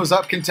 Ethan was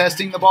up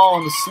contesting the ball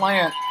on the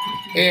slant.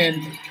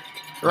 And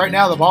right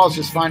now the ball is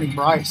just finding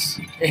Bryce.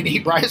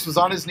 And Bryce was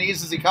on his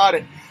knees as he caught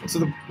it. So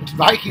the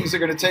Vikings are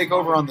going to take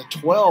over on the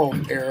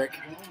 12, Eric.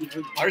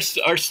 Our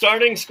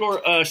starting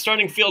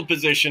field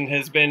position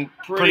has been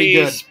pretty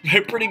good.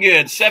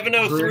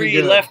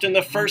 7:03 left in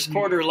the first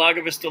quarter.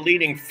 Lago Vista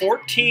leading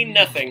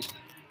 14-0.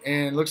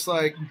 And it looks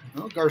like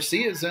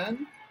Garcia's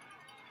in.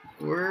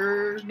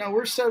 We're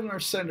setting our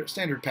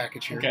standard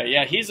package here. Okay,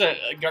 yeah,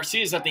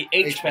 Garcia's at the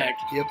H-back.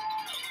 Yep.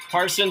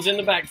 Parsons in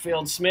the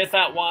backfield. Smith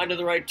out wide to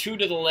the right, 2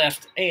 to the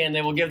left, and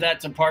they will give that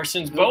to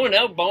Parsons. Bowen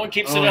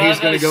keeps it on. He's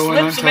going to go in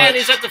untouched. Slips him in.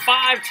 He's at the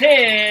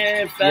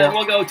 5-10. That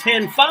will go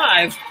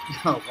 10-5.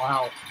 Oh,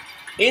 wow.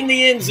 In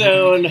the end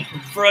zone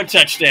for a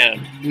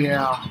touchdown.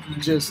 Yeah,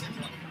 just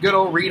good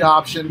old read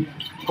option.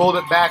 Pulled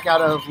it back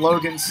out of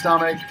Logan's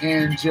stomach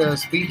and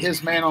just beat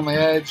his man on the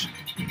edge.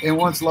 And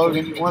once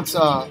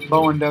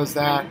Bowen does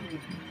that,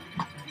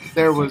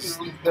 there was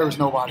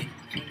nobody.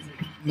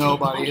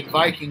 Nobody. And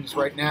Vikings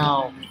right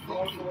now,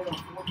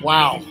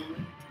 wow.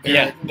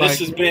 Yeah, this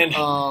has been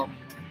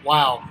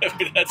wow.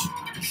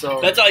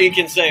 That's all you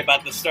can say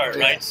about the start,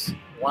 yes. Right?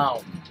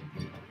 Wow.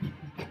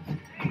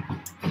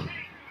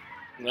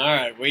 All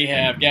right, we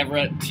have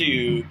Gavrett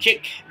to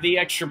kick the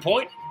extra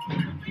point.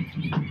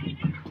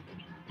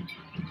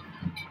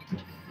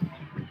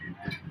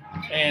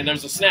 And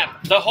there's a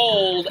snap, the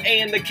hold,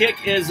 and the kick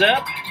is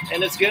up,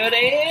 and it's good.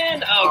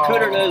 And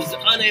Cooter is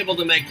unable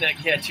to make that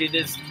catch. He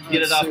just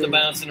get it off the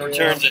bounce and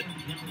returns it.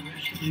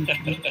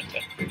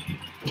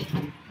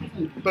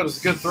 But it's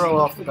a good throw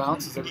off the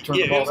bounce as they return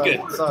the ball back to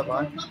the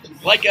sideline.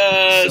 Like,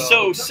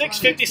 so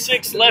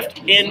 6:56 left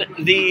in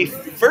the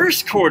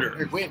first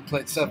quarter. We haven't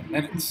played 7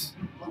 minutes.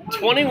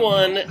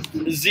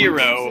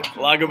 21-0,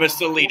 Lago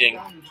Vista leading.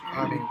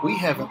 I mean, we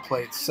haven't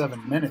played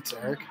 7 minutes,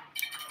 Eric.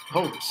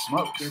 Holy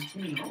smokes.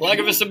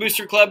 Lago Vista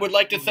Booster Club would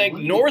like to thank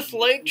North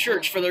Lake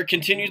Church for their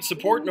continued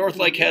support. North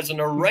Lake has an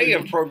array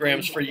of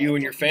programs for you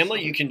and your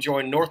family. You can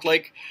join North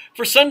Lake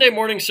for Sunday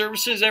morning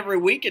services every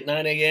week at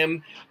 9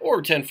 a.m.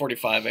 or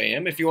 10:45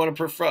 a.m. If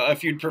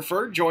you'd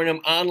prefer, join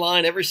them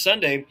online every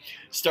Sunday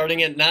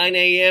starting at 9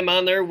 a.m.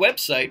 on their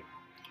website,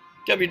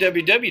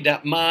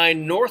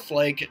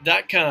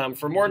 www.mynorthlake.com.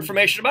 For more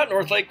information about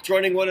North Lake,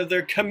 joining one of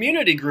their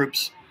community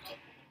groups,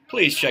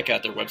 please check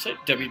out their website,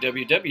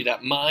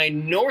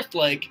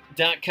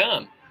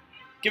 www.mynorthlake.com.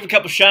 Give a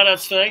couple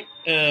shout-outs tonight.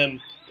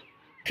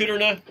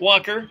 Kuderna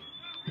Walker,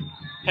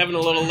 having a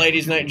little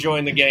ladies' night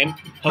enjoying the game.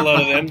 Hello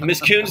to them. Miss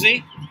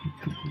Coonsey,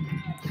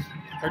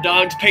 her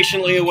dogs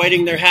patiently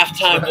awaiting their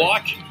halftime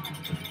walk.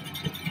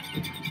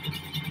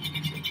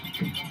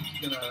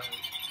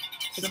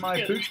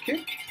 Semi-pooch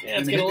kick. Yeah,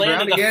 it's going to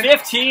land in the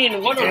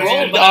 15. What a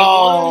roll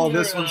by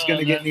this one's going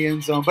to get in the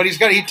end zone. But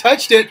he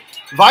touched it.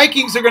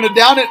 Vikings are going to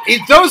down it. He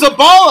throws a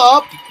ball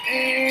up,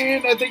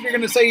 and I think they're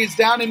going to say he's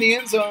down in the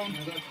end zone.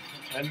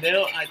 I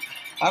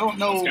don't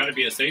know. It's got to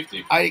be a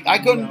safety. I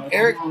couldn't,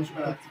 Eric.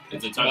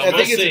 It's a touchback. I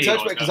think it's a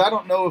touchback because I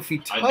don't know if he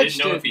touched it. I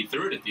didn't know if he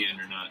threw it at the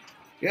end or not.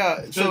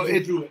 Yeah, so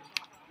it.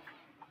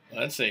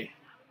 Let's see.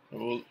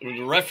 Well,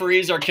 the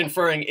referees are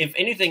conferring. If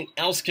anything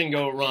else can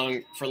go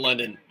wrong for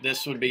London,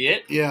 this would be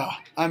it. Yeah,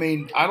 I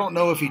mean, I don't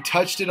know if he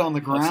touched it on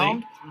the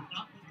ground.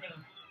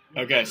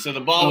 Okay, so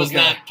the ball was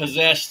not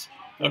possessed.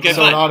 Okay,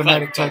 so fine, an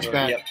automatic fine.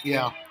 touchback. Yep.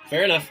 Yeah.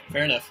 Fair enough.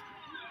 Fair enough.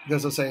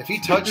 Because I say, if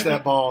he touched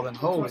that ball, then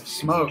holy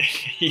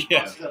smokes.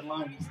 Yeah.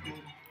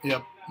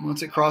 Yep.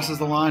 Once it crosses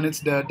the line, it's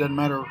dead. Doesn't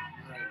matter. All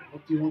right.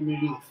 What do you want me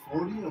to do, the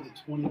 40 or the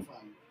 25?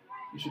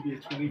 You should be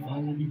at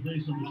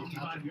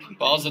 25.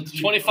 Ball's at the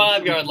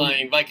 25-yard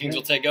line. Vikings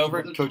will take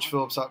over. Coach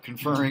Phillips out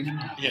conferring.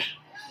 Yeah.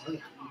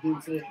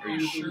 Are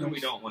you sure we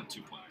don't want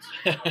 2 points?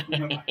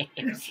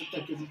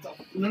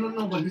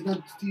 No, but he's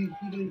not, Steve,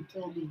 he didn't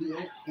tell me to do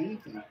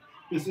anything.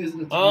 This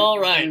isn't a time. All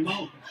right.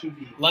 It should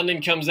be.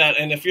 London comes out,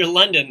 and if you're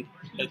London,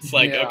 it's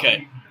like,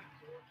 okay,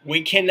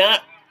 we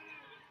cannot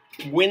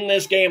win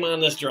this game on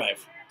this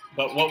drive,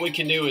 but what we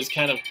can do is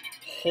kind of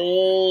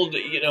hold,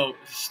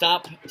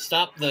 stop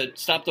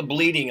the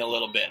bleeding a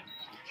little bit.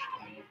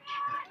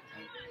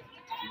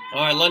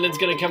 All right, London's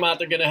going to come out.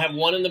 They're going to have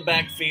one in the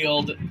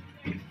backfield.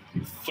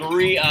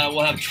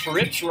 We'll have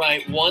trips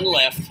right, one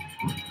left.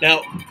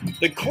 Now,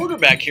 the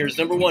quarterback here is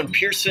number 1,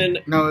 Pearson.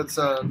 No, it's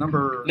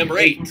number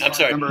 8. I'm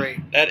sorry. Number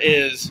 8. That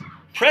is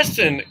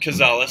Preston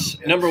Cazales.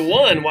 Yes. Number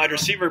 1, wide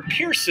receiver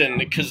Pearson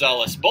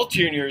Cazales. Both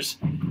juniors.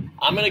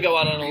 I'm going to go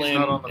out on a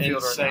limb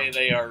and say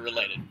they are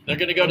related. They're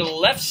going to go to the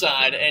left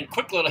side, and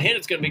quick little hit.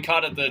 It's going to be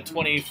caught at the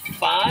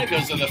 25,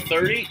 goes to the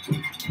 30.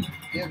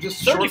 Yeah,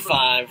 just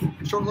 35.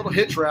 Short little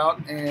hitch route,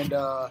 and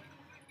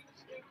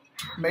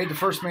made the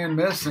first man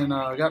miss and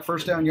got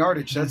first down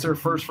yardage. That's their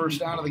first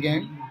down of the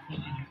game.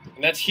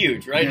 And that's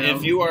huge, right? Yeah.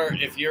 If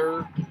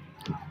you're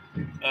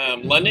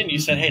London, you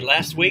said, hey,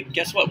 last week,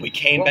 guess what? We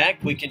came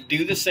back. We can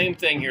do the same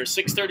thing here.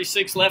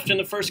 6:36 left in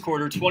the first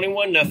quarter,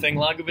 21-0.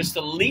 Lago Vista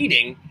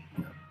leading.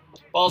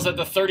 Ball's at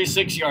the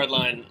 36-yard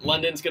line.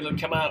 London's going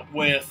to come out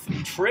with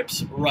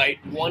trips right,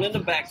 one in the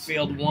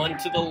backfield, one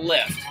to the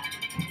left.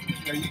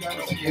 Yeah, you got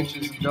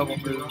hitches and double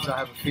moves, I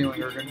have a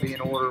feeling, are going to be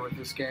in order with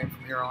this game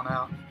from here on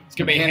out. It's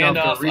going to be a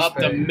handoff up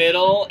the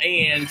middle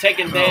and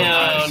taken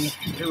down. Nice.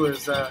 Who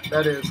is that?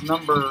 That is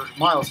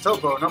Miles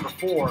Topo, number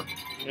 4.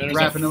 There's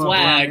a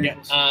flag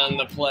on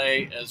the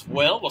play as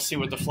well. We'll see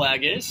what the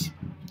flag is.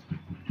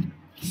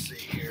 Let's see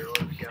here.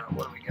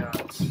 What do we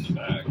got? In the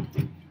back.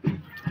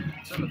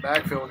 It's in the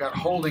backfield. We got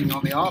holding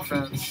on the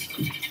offense.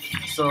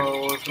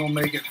 So it's going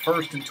to make it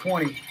 1st and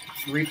 20.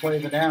 Replay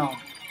the down.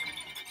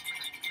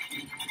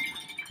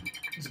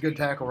 It's a good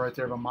tackle right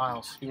there by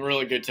Miles.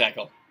 Really good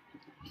tackle.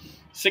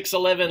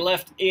 6:11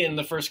 left in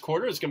the first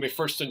quarter. It's going to be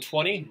 1st and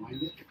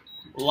 20.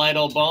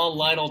 Lytle ball.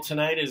 Lytle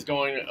tonight is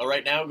going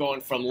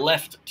from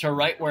left to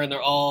right, wearing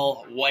they're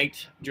all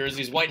white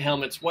jerseys, white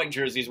helmets, white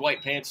jerseys,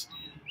 white pants.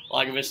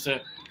 Lago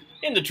Vista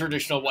in the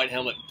traditional white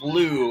helmet,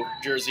 blue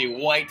jersey,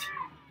 white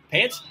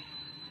pants.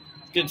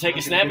 He's going to take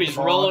a snap. He's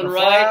rolling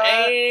right,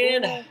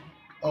 and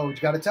oh, he's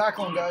got to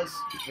tackle him, guys.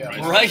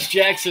 Yeah. Bryce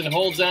Jackson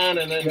holds on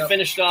and then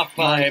finished off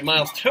by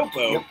Miles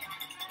Topo. Yep.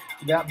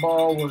 That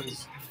ball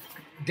was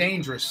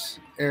dangerous,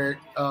 Eric.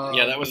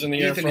 Yeah, that was in the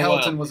air Ethan for a while.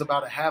 Helton was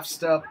about a half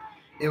step.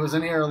 It was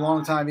in the air a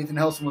long time. Ethan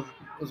Helton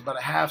was about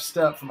a half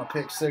step from a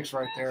pick 6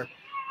 right there.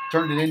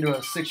 Turned it into a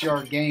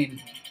 6-yard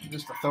gain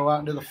just to throw out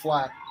into the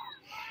flat.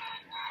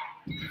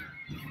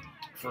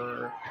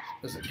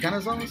 Is it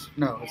Canizales?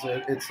 No, it's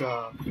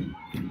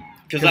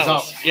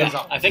Cazales. Yeah,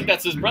 Cazales. I think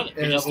that's his brother.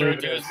 He just threw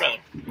it to his brother.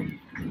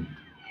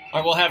 All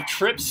right, we'll have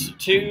trips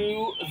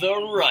to the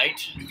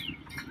right,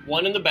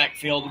 one in the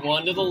backfield,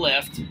 one to the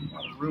left,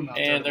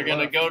 and they're going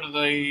to go to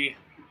the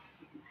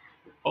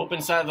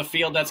Open side of the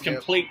field. That's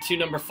complete to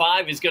number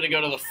 5. He's going to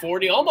go to the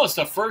 40. Almost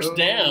a first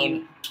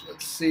down.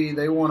 Let's see.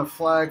 They want a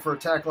flag for a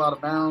tackle out of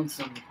bounds,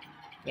 and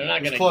they're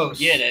not going to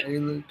get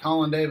it.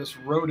 Colin Davis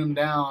rode him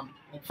down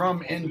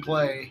from in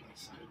play.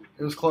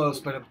 It was close,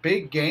 but a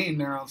big gain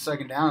there on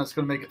second down. It's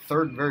going to make it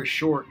 3rd and very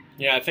short.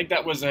 Yeah, I think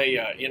that was they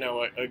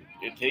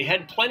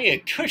had plenty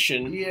of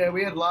cushion. Yeah,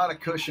 we had a lot of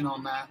cushion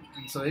on that,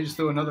 and so they just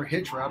threw another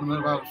hitch route,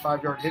 about a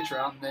 5-yard hitch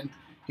route, and then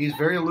he's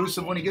very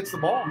elusive when he gets the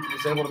ball.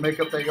 He's able to make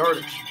up that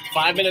yardage.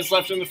 5 minutes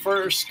left in the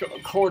first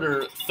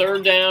quarter.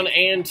 3rd down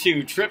and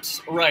 2.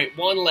 Trips right,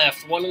 1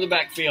 left, 1 in the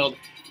backfield.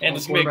 And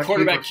it's going to be a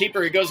quarterback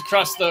keeper. He goes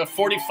across the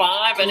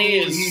 45, and he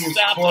is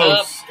stopped close.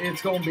 up.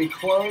 It's going to be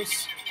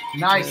close.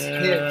 Nice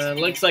hit.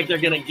 Looks like they're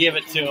going to give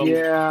it to him.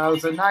 Yeah, it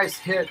was a nice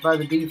hit by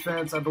the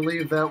defense. I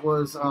believe that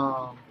was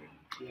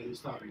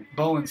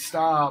Bowen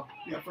Staub.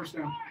 Yeah, first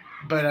down.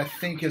 But I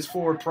think his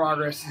forward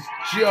progress is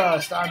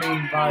just,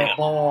 by a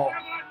ball.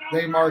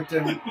 They marked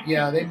him.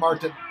 Yeah, they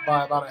marked it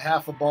by about a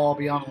half a ball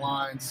beyond the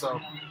line. So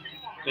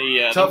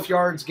tough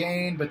yards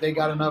gained, but they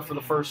got enough for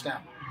the first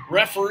down.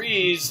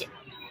 Referees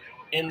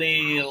in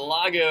the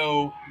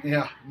LAGO,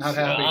 not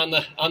happy.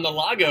 On the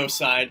LAGO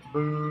side,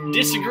 Boo.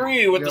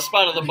 disagree with the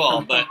spot of the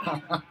ball, but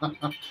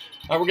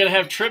we're going to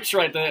have trips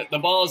right. The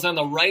ball is on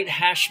the right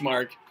hash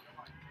mark.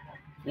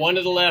 1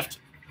 to the left,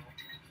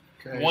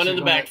 1 in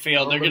the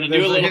backfield. They're going to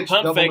do a little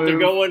pump fake. They're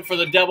going for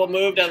the double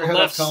move down the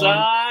left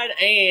side,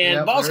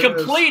 and ball's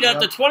complete at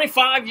the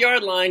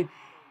 25-yard line.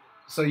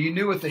 So you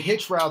knew with the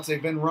hitch routes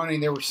they've been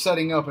running, they were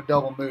setting up a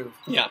double move.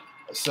 Yeah.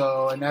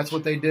 So, and that's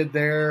what they did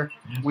there.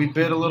 We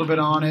bid a little bit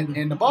on it,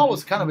 and the ball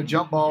was kind of a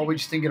jump ball. We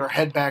just didn't get our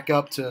head back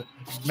up to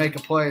make a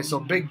play. So,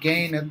 big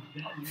gain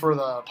for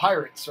the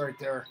Pirates right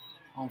there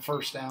on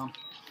first down.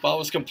 Ball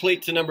was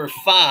complete to number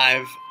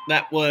 5.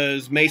 That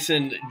was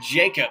Mason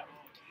Jacob.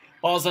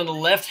 Ball's on the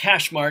left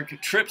hash mark.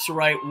 Trips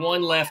right,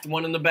 1 left,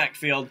 1 in the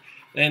backfield.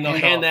 And they'll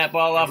hand that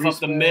ball off up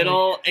the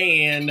middle,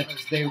 and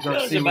it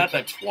was about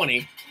the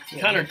 20.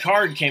 Yeah. Connor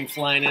Card came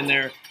flying in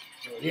there.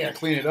 Yeah,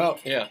 clean it up.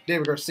 Yeah.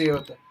 David Garcia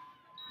with the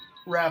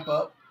wrap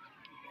up.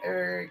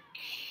 Eric,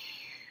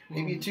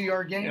 maybe a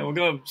 2-yard gain. Yeah, we'll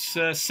go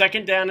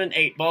 2nd down and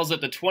 8. Ball's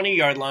at the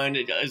 20-yard line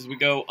as we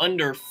go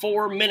under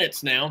 4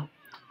 minutes now.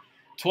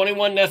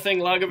 21-0,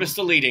 Lago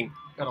Vista leading.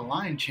 Got a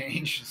line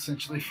change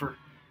essentially for a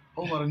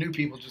whole lot of new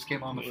people just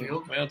came on the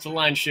field. Well, it's a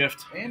line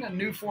shift. And a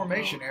new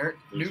formation, Eric.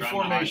 New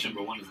Formation.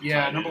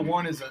 formation. Number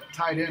 1 is a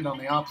tight end on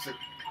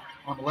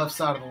the left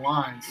side of the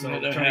line. So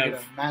they're trying to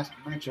get a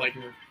matchup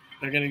here.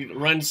 They're going to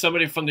run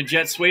somebody from the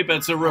jet sweep.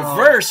 It's a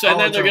reverse, and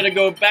then they're going to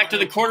go back to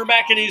the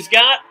quarterback, and he's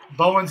got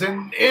Bowen's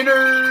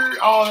inner.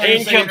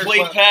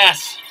 Incomplete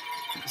pass.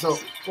 So,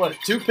 what,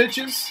 2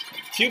 pitches?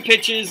 2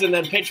 pitches, and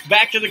then pitch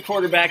back to the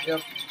quarterback.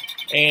 Yep.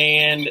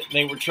 And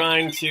they were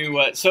trying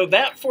to so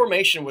that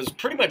formation was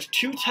pretty much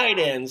 2 tight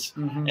ends,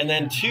 and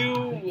then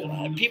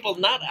 2 people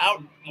not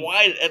out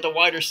wide at the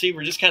wide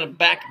receiver, just kind of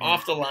back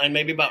off the line,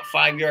 maybe about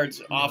 5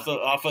 yards off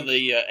of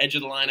the edge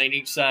of the line on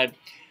each side.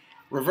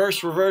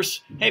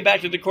 Reverse. Hey,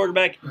 back to the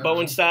quarterback.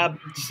 Bowen Staub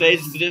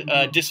stays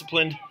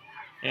disciplined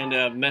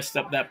and messed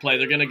up that play.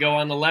 They're going to go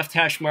on the left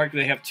hash mark.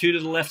 They have 2 to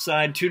the left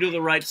side, 2 to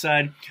the right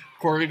side.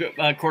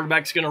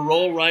 Quarterback's going to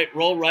roll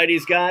right.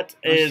 He's got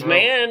his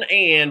man,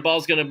 and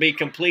ball's going to be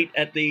complete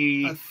at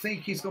the I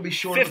think he's going to be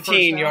short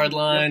 15-yard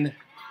line. Yep.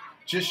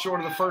 Just short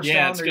of the first down.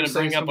 Yeah, it's going to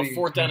bring up a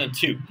 4th down and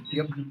 2.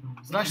 Yep.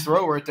 It's a nice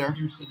throw right there.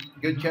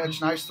 Good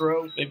catch, nice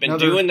throw. They've been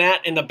doing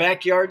that in the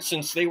backyard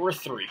since they were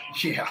 3.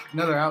 Yeah,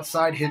 another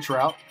outside hitch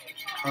route.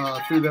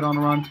 Threw that on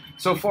the run.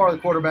 So far, the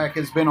quarterback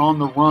has been on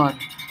the run.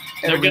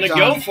 They're going to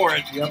go for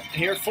it. Yep.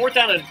 Here, 4th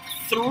down and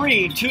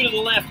 3. 2 to the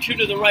left, 2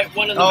 to the right,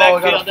 1 in the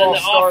backfield, and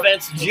the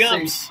offense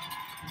jumps.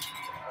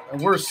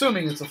 And we're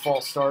assuming it's a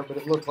false start, but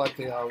it looked like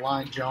the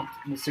line jumped.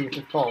 Let's see what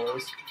the call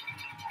is.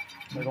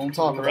 They don't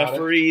talk about it.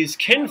 Referees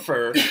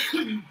confer.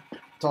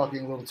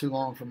 Talking a little too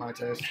long for my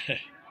taste.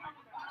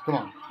 Come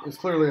on. It's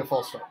clearly a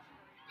false start.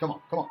 Come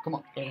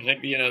on. I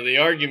think, the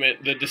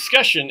argument, the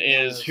discussion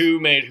is who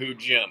made who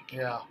jump.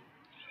 Yeah.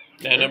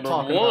 Now, number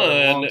 1,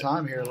 a long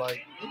time here,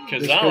 like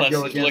Gonzalez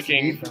is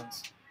looking.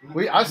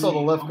 I saw the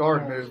left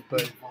guard move,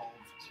 but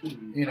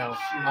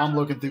I'm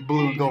looking through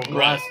blue and gold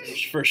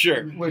glasses, for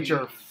sure, which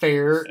are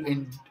fair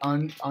and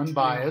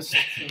unbiased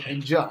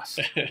and just,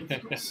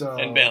 so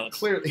and balanced.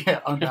 Clearly,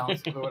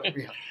 unbalanced.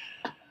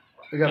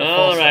 We got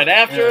all right.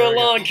 After a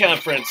long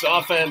conference,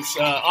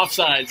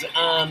 offsides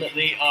on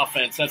the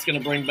offense. That's going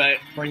to bring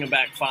them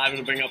back 5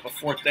 and bring up a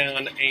 4th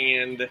down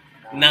and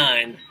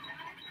 9.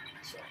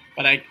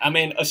 But I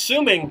mean,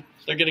 assuming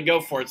they're going to go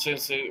for it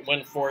since they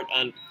went for it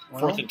on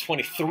 4th and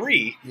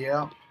 23.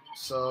 Yeah.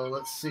 So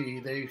let's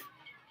see.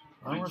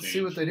 Let's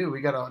see what they do.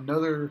 We got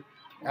another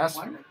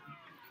aspect.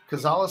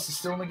 Gonzalez is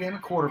still in the game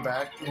at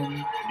quarterback. And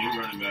new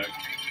running back.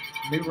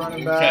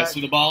 Okay, so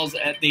the ball's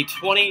at the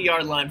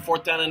 20-yard line,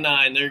 4th down and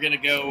 9. They're going to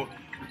go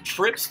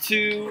trips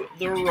to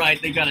the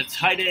right. They've got a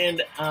tight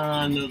end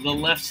on the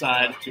left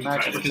side.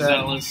 Max That's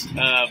Patel. Gonzalez.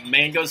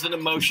 Man goes into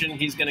motion.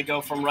 He's going to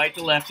go from right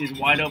to left. He's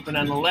wide open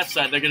on the left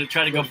side. They're going to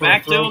try to go For a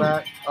back to him.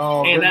 throwback.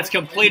 Oh, And good. that's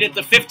complete at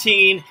the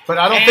 15. But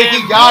I don't think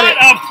he got it.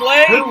 What a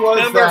play! Who was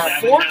Number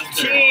that?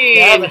 14.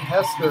 Gavin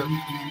Hester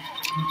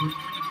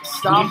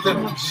stomped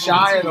him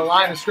shy of the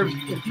line of scrimmage.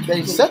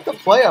 They set the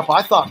play up,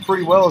 I thought,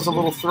 pretty well as a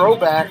little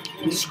throwback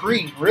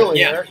screen, really.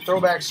 Yeah. Eric.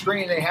 Throwback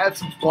screen. They had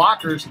some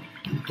blockers.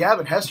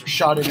 Gavin Hester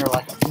shot in there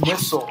like a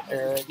missile,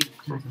 Eric.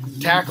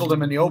 Tackled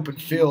him in the open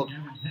field.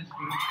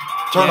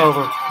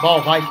 Turnover.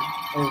 Ball Vikings.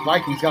 And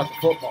Vikings got the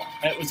football.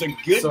 That was a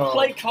good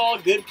play call,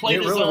 good play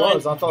It design. really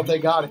was. I thought they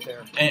got it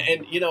there.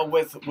 And you know,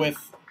 with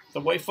the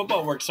way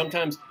football works,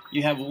 sometimes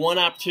you have one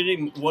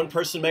opportunity, one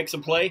person makes a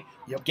play.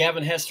 Yep.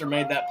 Gavin Hester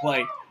made that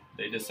play.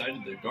 They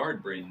decided to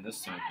guard Braden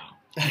this time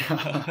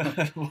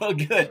now. Well,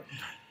 good.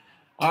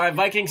 All right,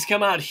 Vikings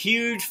come out.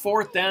 Huge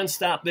fourth down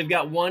stop. They've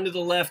got one to the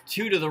left,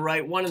 two to the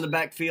right, one in the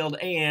backfield,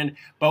 and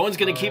Bowen's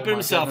going to keep it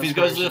himself. He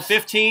goes to the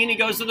 15. He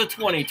goes to the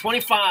 20,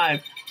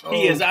 25.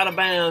 He is out of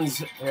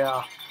bounds.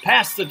 Yeah.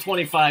 Past the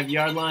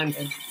 25-yard line.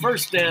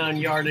 First down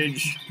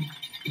yardage.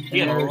 He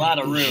had a lot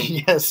of room.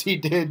 Yes, he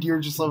did. You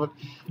were just loving.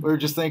 We were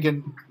just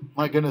thinking,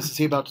 my goodness, is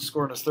he about to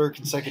score in his third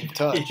consecutive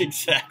touch?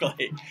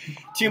 Exactly.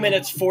 2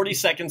 minutes, 40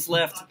 seconds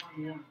left.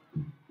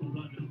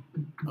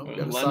 Oh, we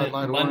got a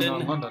sideline warning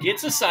on London.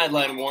 Gets a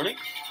sideline warning.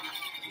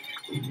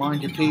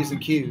 Mind your P's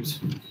and Q's.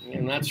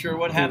 I'm not sure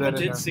what happened.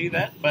 Didn't see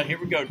that, but here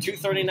we go.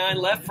 2:39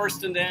 left.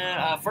 First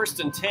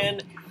and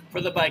 10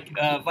 for the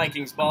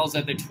Vikings. Balls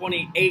at the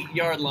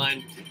 28-yard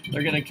line.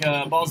 They're going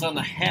to balls on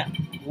the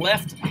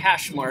left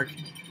hash mark.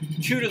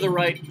 Two to the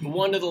right,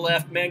 one to the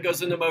left. Man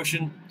goes into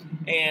motion,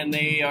 and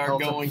they are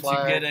going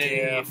to get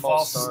a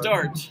false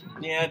start.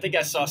 Yeah, I think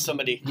I saw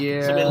somebody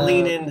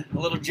lean in a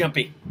little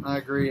jumpy. I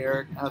agree,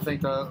 Eric. I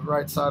think the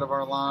right side of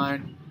our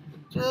line,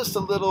 just a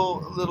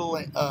little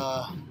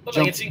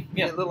antsy.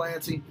 Yeah, a little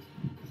antsy.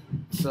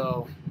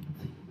 So,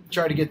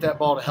 try to get that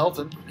ball to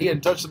Helton. He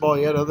hadn't touched the ball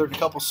yet, other than a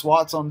couple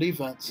swats on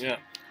defense. Yeah.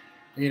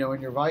 You know,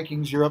 in your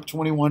Vikings, you're up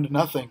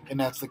 21-0, and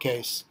that's the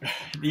case.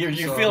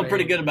 You're feeling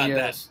pretty good about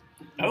that.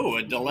 Oh,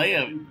 a delay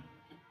of.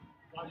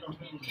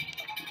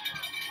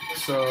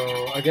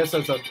 So I guess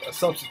that's a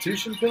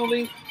substitution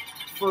penalty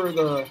for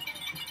the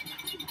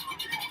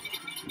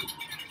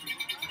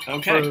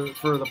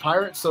for the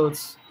Pirates. So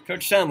it's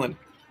Coach Sandlin.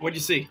 What'd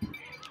you see?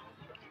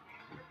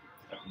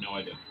 I have no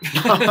idea.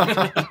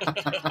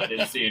 I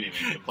didn't see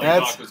anything. The play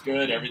talk was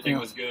good. Everything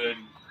was good.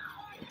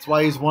 That's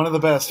why he's one of the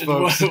best,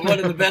 folks. One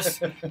of the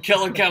best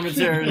killer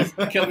commentators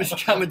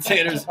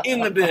in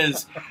the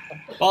biz.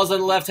 Ball's on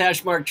the left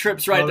hash mark,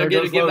 trips right. They're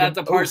going to give that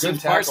to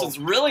Parsons. Parsons,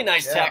 really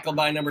nice tackle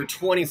by number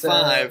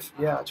 25.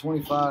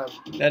 25.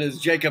 That is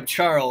Jacob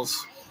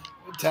Charles.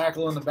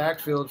 Tackle in the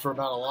backfield for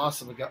about a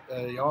loss of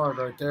a yard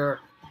right there.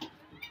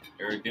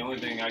 Eric, the only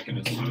thing I can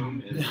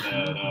assume is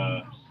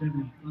that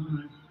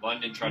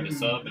London tried to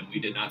sub, and we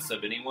did not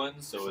sub anyone,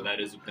 so that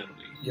is a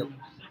penalty. Yep.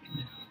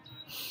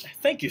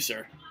 Thank you,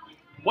 sir.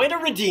 Way to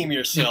redeem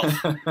yourself.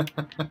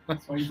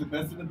 That's why he's the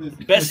best in the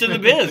business. Best in the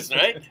biz,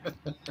 right?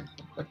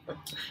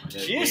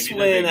 Just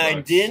when I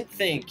didn't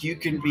think you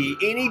could be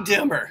any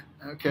dumber.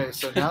 Okay,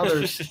 so now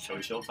there's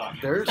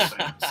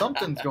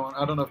something's going.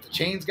 I don't know if the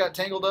chains got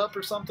tangled up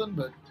or something,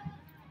 but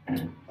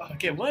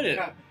okay, what is?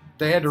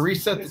 They had to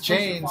reset the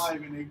chains.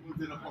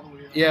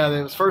 Yeah,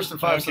 it was 1st and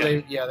 5, so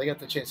they got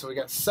the chains. So we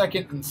got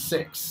 2nd and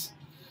 6.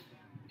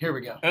 Here we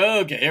go.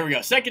 Okay, here we go.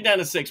 2nd down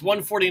to 6.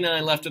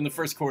 1:49 left in the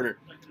first quarter.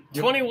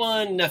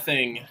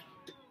 21-0.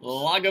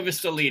 Lago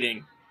Vista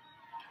leading.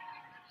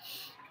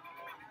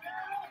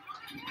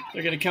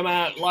 They're going to come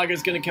out.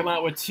 Lago's going to come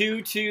out with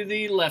 2 to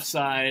the left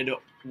side,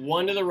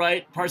 1 to the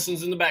right.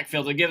 Parsons in the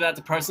backfield. They'll give that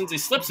to Parsons. He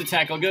slips the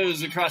tackle,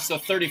 goes across the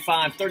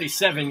 35,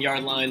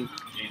 37-yard line.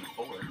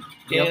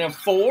 Gain of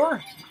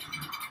 4.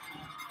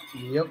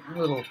 Yep, a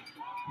little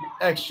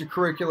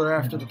extracurricular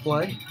after the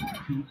play.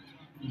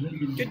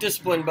 Good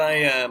discipline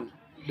by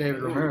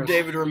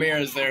David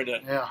Ramirez there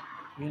to,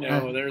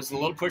 there's a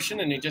little pushing,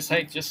 and he just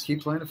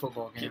keep playing the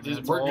football game.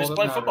 We're just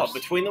playing football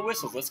between the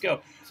whistles. Let's go.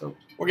 So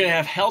we're going to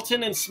have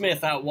Helton and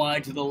Smith out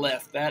wide to the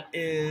left. That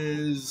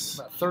is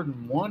about 3rd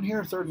and 1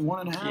 here, 3rd and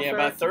 1.5. Yeah,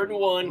 about 3rd and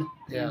 1.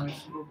 Yeah.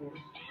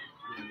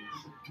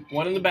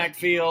 1 in the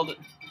backfield,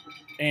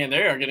 and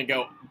they are going to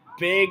go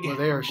big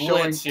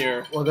blitz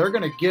here. Well, they're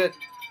going to get.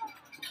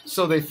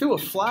 So they threw a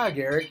flag,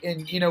 Eric,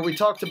 and we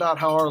talked about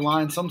how our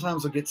line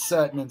sometimes will get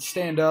set and then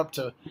stand up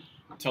to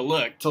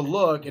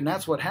look, and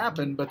that's what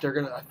happened. But they're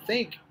gonna, I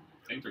think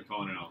they're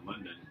calling it on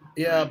London.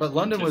 Yeah, but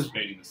London was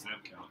anticipating the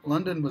snap count.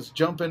 London was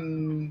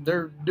jumping.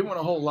 They're doing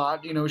a whole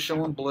lot,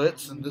 showing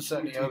blitz and this,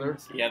 that, and the other.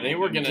 Yeah, they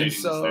were gonna.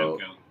 So,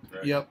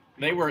 yep,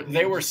 they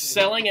were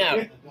selling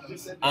out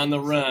on the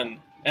run.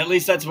 At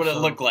least that's what it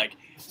looked like.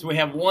 So we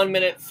have 1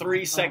 minute,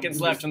 3 seconds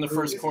left in the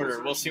first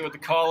quarter. We'll see what the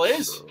call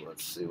is. So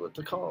let's see what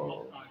the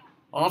call.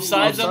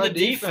 Offsides on the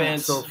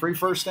defense. So free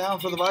first down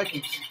for the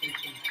Vikings.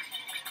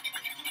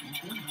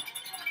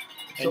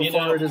 And so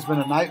far, it has been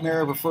a nightmare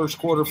of a first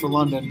quarter for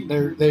London.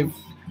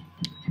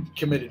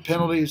 committed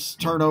penalties,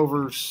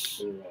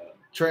 turnovers,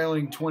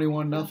 trailing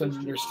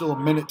 21-0. There's still a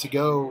minute to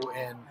go,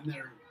 and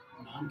they're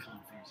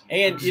non-conference.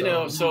 And you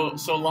know, so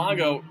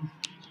LAGO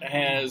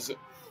has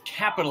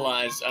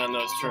capitalized on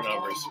those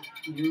turnovers.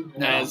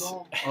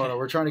 Oh no,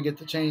 we're trying to get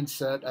the chain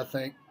set, I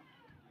think.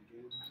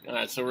 All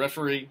right, so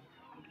referee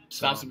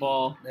stops the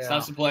ball,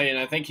 stops the play, and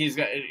I think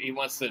he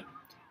wants to.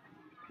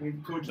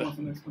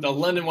 The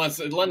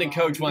London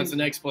coach wants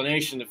an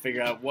explanation to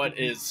figure out what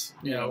is.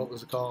 What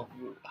was the call,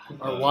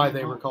 or why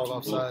they were called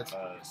offsides.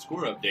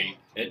 Score update: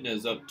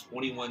 Edna's up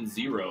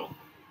 21-0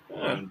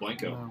 on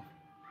Blanco.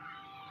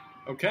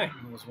 Okay,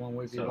 it was one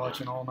we'd be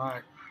watching all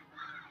night.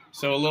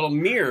 So a little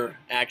mirror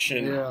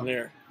action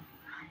there.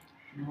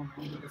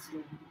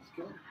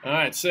 All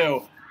right,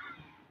 so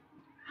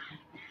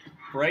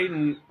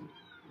Braden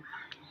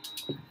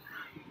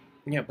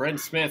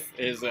Smith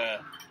is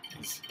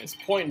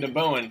pointing to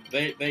Bowen.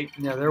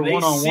 They're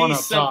one-on-one up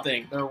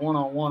something. top. They're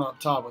one-on-one up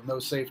top with no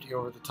safety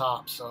over the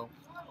top, so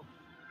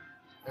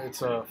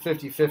it's a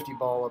 50-50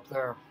 ball up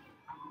there.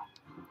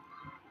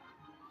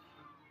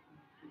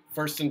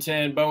 1st and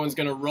 10. Bowen's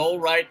going to roll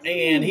right,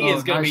 and he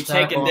is going to be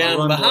taken tackle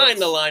down behind blitz.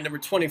 the line, number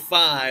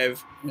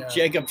 25,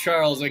 Jacob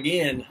Charles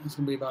again. It's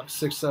going to be about a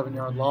 6-7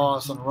 yard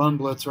loss on the run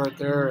blitz right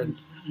there, and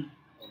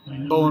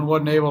Bowen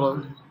wasn't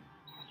able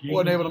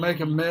to make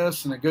him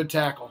miss, and a good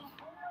tackle.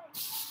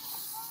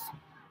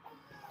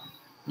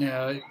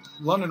 Yeah,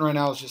 London right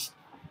now is just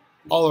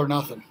all or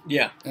nothing.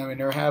 Yeah. I mean,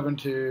 they're having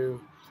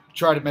to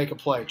try to make a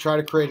play, try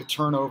to create a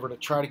turnover to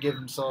try to give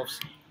themselves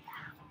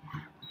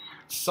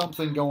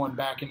something going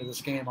back into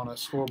this game on a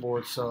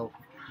scoreboard. So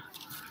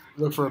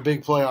look for a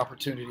big play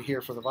opportunity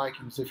here for the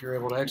Vikings if you're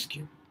able to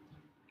execute.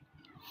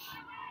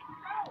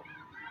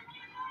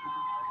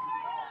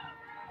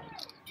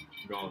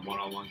 Going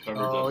one-on-one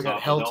coverage. Oh, we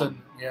got Helton.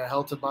 Yeah,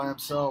 Helton by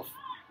himself.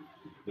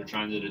 They're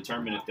trying to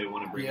determine if they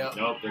want to bring it.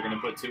 Nope, they're going to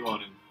put 2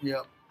 on him.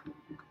 Yep.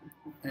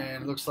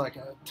 And it looks like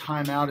a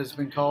timeout has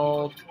been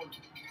called.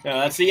 No,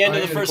 that's the end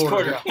of the first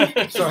quarter.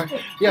 Yeah. Sorry.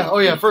 Yeah. Oh,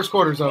 yeah. First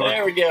quarter's over.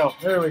 There we go.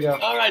 There we go.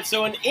 All right.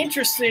 So an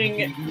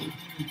interesting,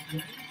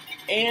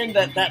 and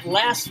that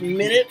last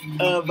minute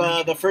of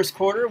the first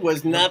quarter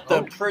was not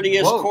the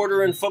prettiest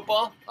quarter in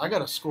football. I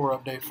got a score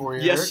update for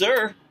you. Yes,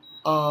 Eric.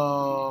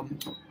 sir.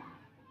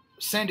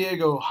 San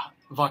Diego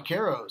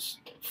Vaqueros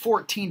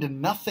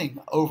 14-0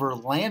 over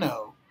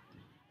Llano.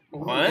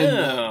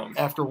 Wow.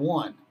 After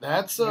 1.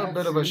 That's a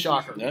bit of a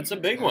shocker. That's a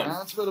big one.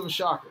 That's a bit of a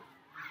shocker.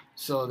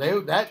 So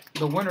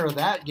the winner of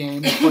that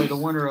game played the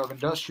winner of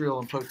Industrial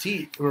and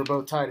Poteet, who are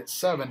both tied at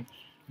 7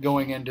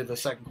 going into the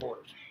second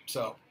quarter.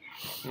 So,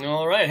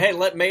 all right. Hey,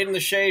 let Made in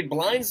the Shade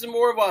Blinds and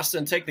More of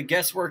Austin take the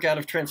guesswork out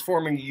of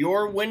transforming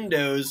your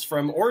windows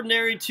from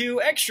ordinary to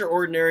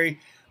extraordinary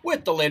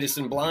with the latest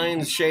in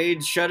blinds,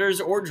 shades, shutters,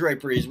 or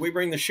draperies. We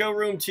bring the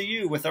showroom to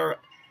you with our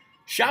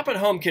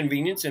shop-at-home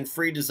convenience and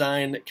free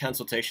design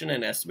consultation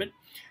and estimate.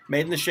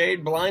 Made in the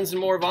Shade, Blinds and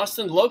More of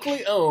Austin,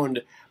 locally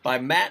owned by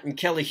Matt and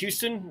Kelly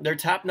Houston. Their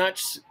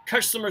top-notch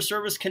customer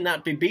service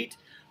cannot be beat.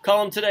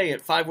 Call them today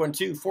at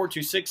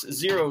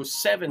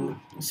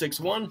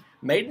 512-426-0761.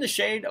 Made in the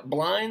Shade,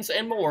 Blinds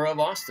and More of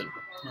Austin.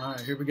 All right,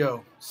 here we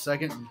go.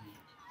 2nd and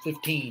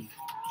 15.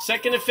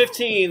 2nd and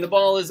 15. The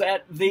ball is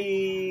at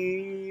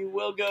the,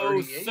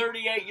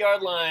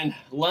 38-yard line.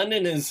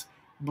 London is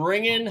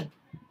bringing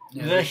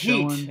the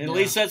heat. At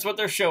least that's what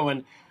they're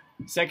showing.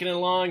 2nd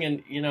and long,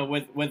 and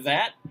with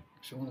that,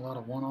 showing a lot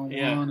of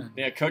one-on-one.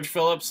 Yeah. Coach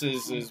Phillips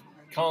is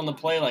calling the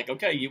play like,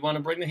 okay, you want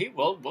to bring the heat?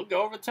 Well, we'll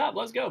go over the top.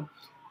 Let's go.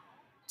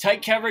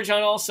 Tight coverage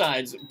on all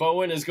sides.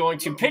 Bowen is going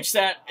to pitch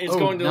that. It's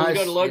going to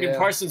go to Logan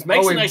Parsons.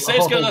 Makes a nice save.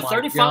 It's going to the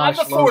 35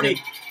 to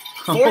 40.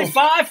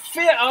 45,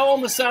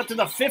 almost out to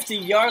the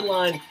 50-yard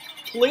line.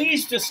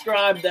 Please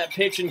describe that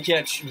pitch and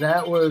catch.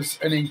 That was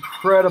an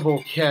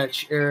incredible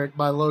catch, Eric,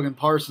 by Logan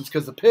Parsons,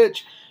 because the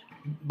pitch,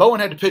 Bowen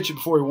had to pitch it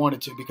before he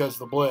wanted to because of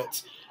the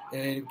blitz.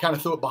 And he kind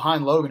of threw it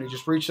behind Logan. He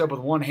just reached up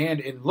with one hand.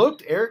 It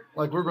looked, Eric,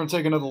 like we were going to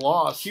take another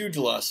loss. Huge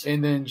loss.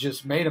 And then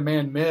just made a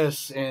man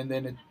miss, and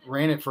then it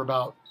ran it for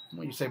about,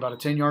 about a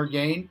 10-yard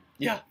gain.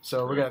 Yeah.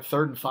 So we got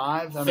 3rd and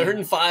 5. 3rd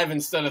and 5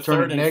 instead of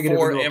 3rd and negative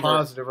 4 into a ever.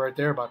 positive right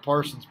there by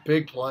Parsons.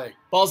 Big play.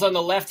 Ball's on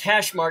the left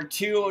hash mark.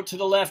 2 to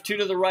the left, 2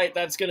 to the right.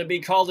 That's going to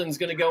be Calden's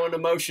going to go into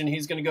motion.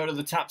 He's going to go to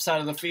the top side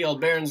of the field.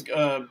 Bowen's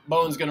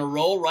going to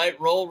roll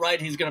right.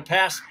 He's going to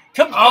pass.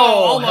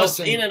 Almost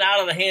Helton. In and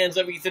out of the hands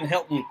of Ethan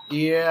Helton.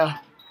 Yeah.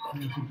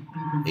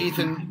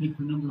 Ethan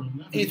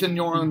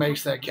normally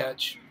makes that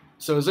catch.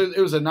 So it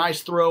was a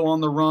nice throw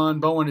on the run.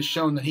 Bowen has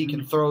shown that he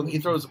can throw. He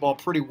throws the ball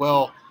pretty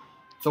well,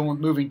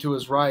 moving to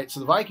his right. So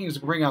the Vikings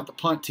bring out the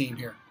punt team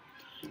here.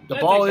 The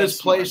ball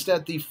is placed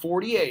at the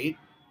 48.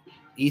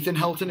 Ethan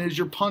Helton is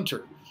your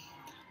punter.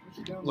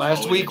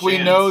 Last week we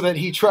know that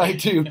he tried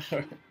to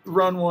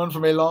run one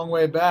from a long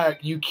way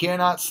back. You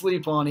cannot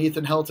sleep on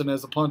Ethan Helton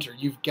as a punter.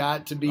 You've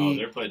got to be. Oh,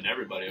 they're putting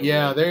everybody over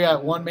there. They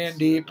got one man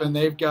deep, and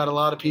they've got a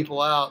lot of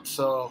people out.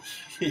 So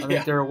I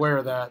think they're aware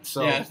of that.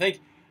 So yeah, I think.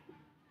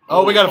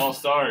 We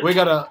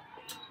got a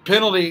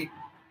penalty.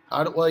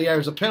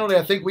 There's a penalty.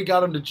 I think we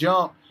got him to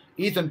jump.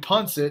 Ethan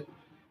punts it.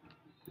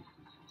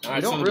 All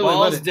right, don't so the really let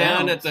ball's it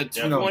down down. at the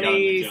Yeah,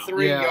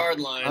 23-yard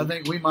Yeah. line. I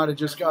think we might have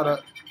just got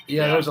a.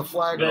 Yeah, there's a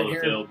flag right Middle of the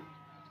here field.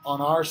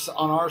 on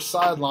our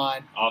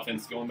sideline.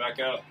 Offense going back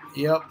out.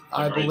 Yep,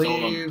 I Already told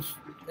 'em. believe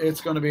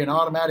it's going to be an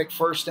automatic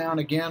first down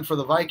again for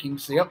the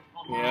Vikings. Yep.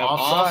 Yeah,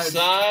 Offsides.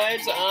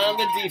 offsides on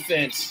the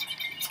defense.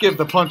 Let's give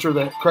the punter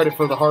the credit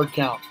for the hard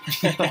count.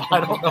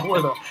 I don't know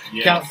where the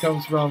Yes. count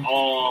comes from.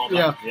 Oh,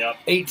 Yeah. Yep.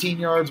 18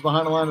 yards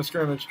behind the line of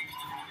scrimmage.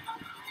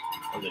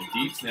 Or the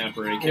deep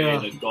snapper, a.k.a. Yeah.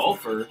 the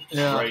golfer,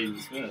 Yeah. Braden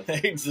Smith.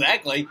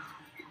 Exactly.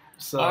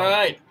 So All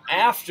right.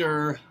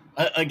 After,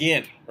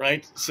 again,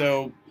 right?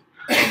 So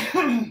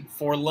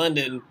for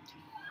London,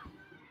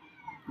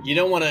 you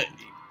don't want to.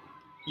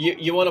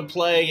 You want to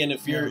play, and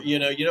if you're, you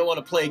don't want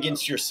to play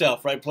against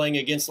yourself, right? Playing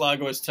against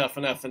Lago is tough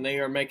enough, and they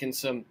are making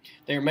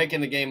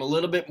the game a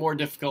little bit more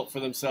difficult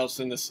for themselves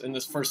in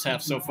this first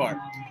half so far.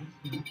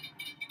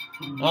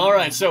 All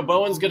right, so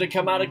Bowen's going to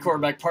come out at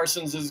quarterback.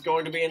 Parsons is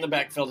going to be in the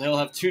backfield. He'll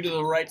have 2 to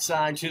the right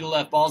side, 2 to the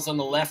left. Ball's on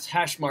the left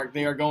hash mark.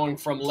 They are going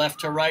from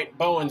left to right.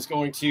 Bowen's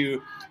going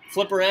to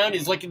flip around.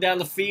 He's looking down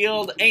the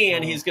field,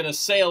 and he's going to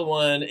sail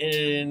one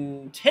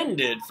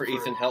intended for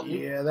Ethan Helton.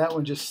 yeah, that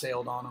one just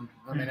sailed on him.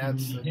 I mean,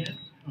 that's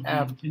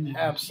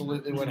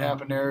absolutely what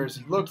happened there. Is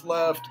he looked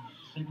left,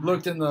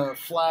 looked in the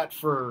flat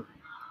for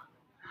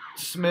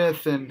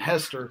Smith and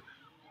Hester,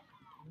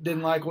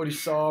 didn't like what he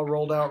saw,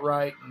 rolled out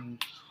right,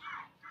 and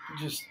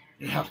just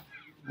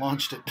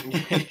launched it.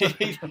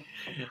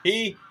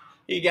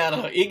 he got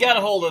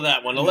a hold of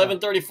that one.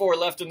 11:34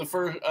 left in the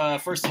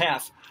first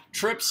half.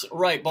 Trips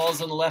right,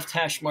 ball's on the left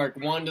hash mark.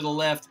 1 to the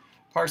left.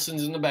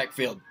 Parsons in the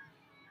backfield.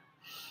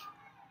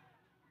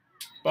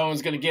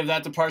 Bowen's going to give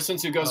that to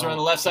Parsons, who goes around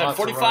the left side.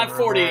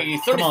 45-40,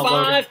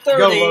 35-30.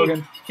 Go,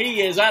 Logan. He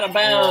is out of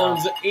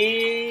bounds at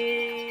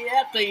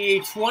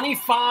the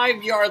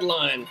 25-yard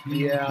line.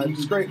 Yeah,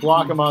 it's great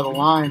blocking by the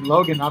line.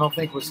 Logan, I don't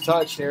think was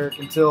touched, Eric,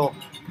 until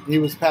he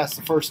was past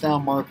the first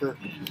down marker.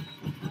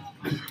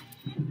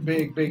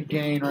 Big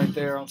gain right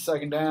there on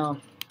second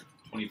down.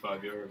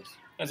 25 yards.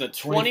 That's a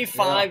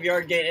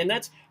 25-yard gain. And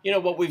that's,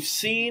 what we've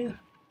seen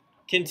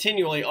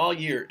continually all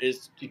year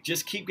is you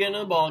just keep getting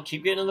the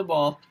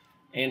ball,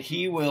 and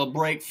he will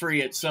break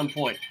free at some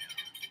point.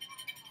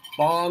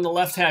 Ball on the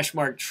left hash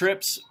mark,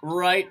 trips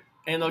right,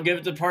 and they'll give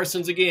it to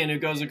Parsons again, who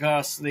goes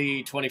across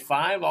the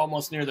 25,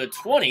 almost near the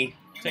 20,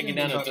 taking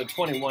down at the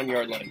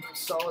 21-yard line.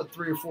 Solid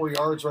 3 or 4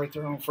 yards right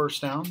there on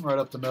first down, right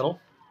up the middle.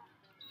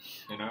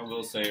 And I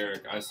will say,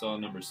 Eric, I saw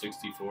number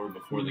 64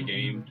 before the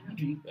game.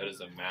 That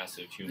is a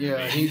massive human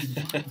Yeah, being.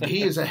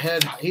 he is a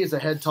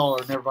head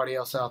taller than everybody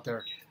else out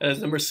there. That is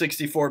number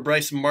 64,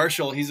 Bryce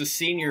Marshall. He's a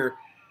senior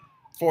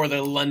for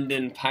the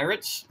London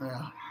Pirates.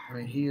 Yeah, I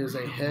mean, he is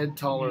a head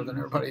taller than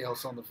everybody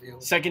else on the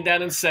field. Second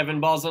down and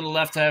 7. Ball's on the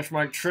left hash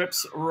mark.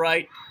 Trips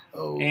right.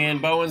 Oh. And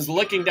Bowen's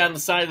looking down the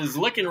side. He's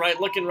looking right.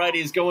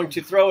 He's going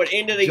to throw it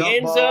into the Jump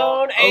end ball.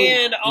 zone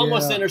and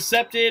almost yeah.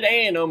 intercepted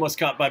and almost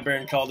caught by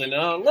Baron Calden.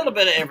 A little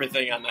bit of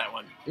everything on that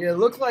one. Yeah, it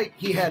looked like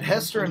he had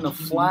Hester in the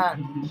flat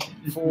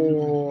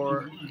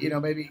for,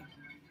 maybe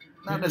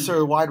not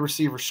necessarily a wide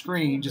receiver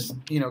screen, just,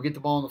 get the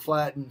ball in the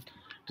flat, and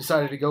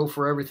decided to go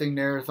for everything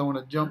there, throwing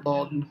a jump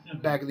ball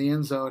back of the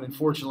end zone.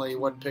 Unfortunately, it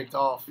wasn't picked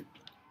off.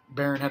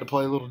 Barron had to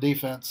play a little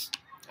defense.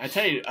 I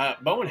tell you,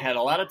 Bowen had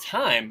a lot of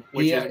time,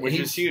 which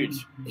is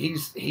huge.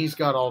 He's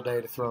got all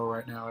day to throw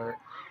right now, Eric.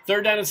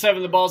 Third down and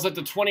 7. The ball's at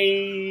the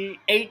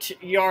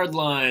 28-yard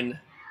line.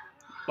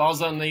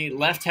 Ball's on the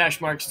left hash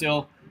mark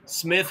still.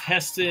 Smith,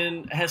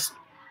 Heston.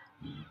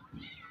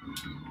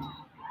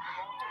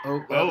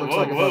 Oh,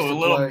 a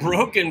little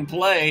broken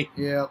play.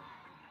 Yeah.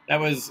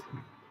 That was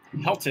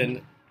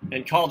Helton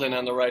and Calden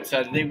on the right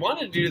side. They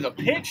wanted to do the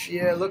pitch.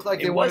 Yeah, it looked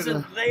like they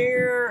wasn't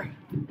there.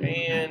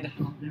 And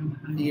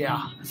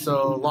yeah,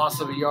 so loss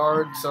of a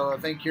yard. So I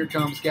think here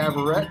comes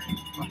Gavarette,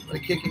 the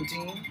kicking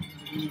team.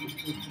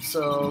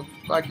 So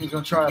Vikings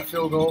going to try a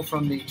field goal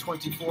from the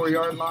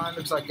 24-yard line.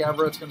 Looks like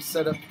Gavarette's going to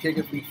set up the kick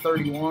at the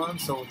 31,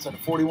 so it's at a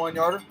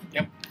 41-yarder.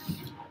 Yep.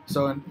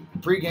 So in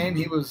pregame,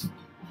 he was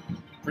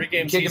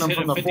kicking them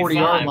from the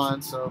 40-yard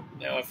line. So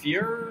now if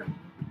you're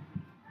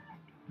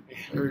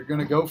going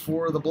to go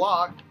for the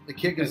block, the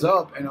kick is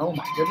up, and oh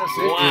my goodness,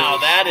 wow,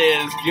 that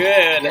is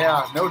good.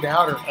 Yeah, no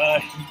doubter.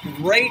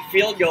 Great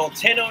field goal.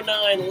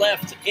 10:09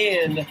 left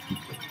in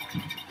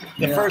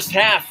the first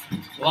half.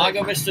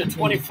 Lago Vista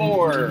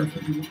 24.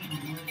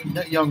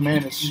 That young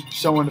man is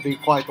showing to be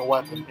quite the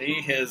weapon.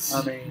 He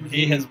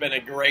has been a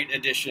great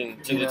addition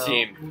to the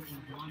team.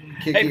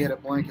 Kick he hit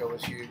at Blanco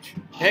was huge.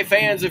 Hey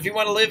fans, if you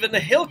want to live in the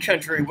hill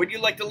country, would you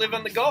like to live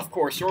on the golf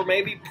course or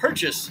maybe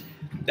purchase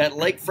that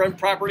lakefront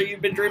property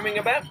you've been dreaming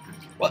about?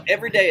 Well,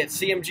 every day at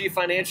CMG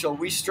Financial,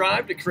 we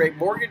strive to create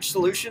mortgage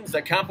solutions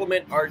that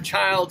complement our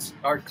clients'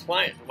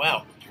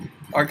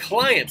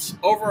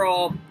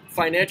 overall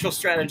financial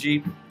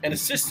strategy and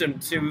assist them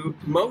to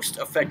most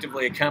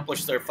effectively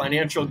accomplish their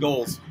financial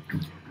goals.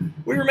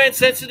 We remain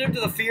sensitive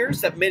to the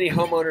fears that many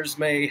homeowners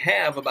may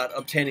have about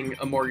obtaining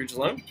a mortgage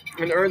loan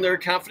and earn their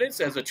confidence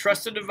as a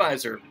trusted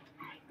advisor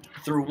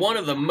through one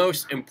of the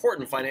most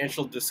important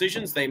financial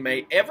decisions they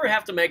may ever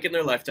have to make in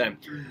their lifetime.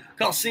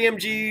 Call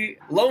CMG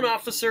loan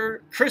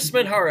officer Chris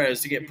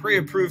Manjarez to get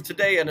pre-approved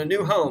today on a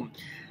new home.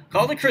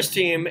 Call the Chris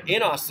team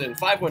in Austin,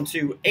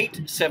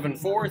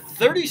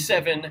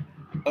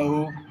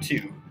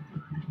 512-874-3702.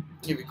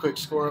 Give you a quick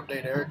score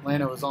update, Eric.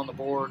 Lano is on the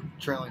board,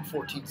 trailing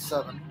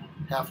 14-7,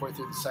 halfway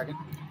through the second.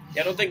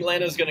 Yeah, I don't think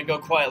Lano's going to go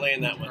quietly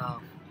in that one. No.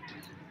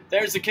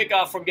 There's the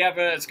kickoff from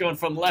Gavin. It's going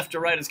from left to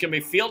right. It's going to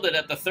be fielded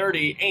at the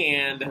 30,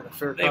 and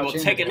they will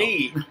take a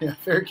knee. Yeah,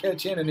 fair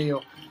catch and a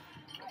kneel.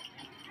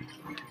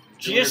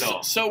 Just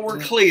so we're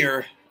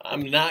clear,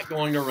 I'm not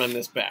going to run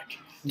this back.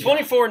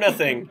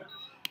 24-0.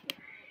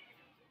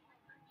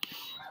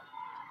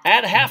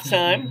 At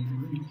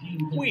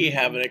halftime, we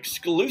have an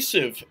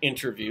exclusive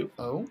interview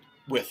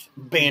with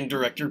band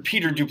director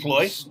Peter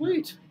Duploi.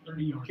 Sweet.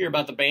 Hear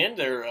about the band,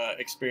 their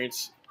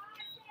experience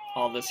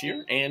all this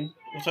year, and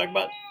we'll talk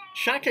about,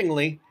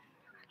 shockingly,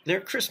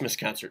 their Christmas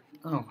concert.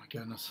 Oh, my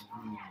goodness.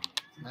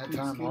 That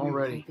time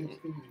already.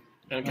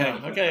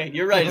 Okay,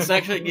 you're right. It's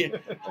actually...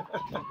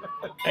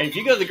 Hey, if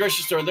you go to the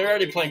grocery store, they're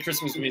already playing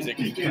Christmas music.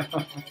 Yeah.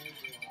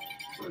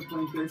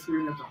 Playing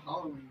Thanksgiving after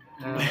Halloween.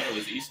 It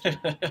was Easter.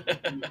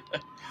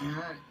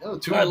 All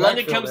right,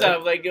 London comes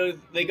out.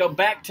 They go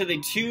back to the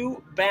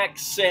 2-back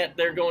set.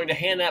 They're going to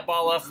hand that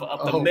ball up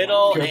the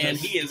middle, and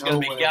he is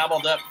going to be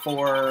gobbled up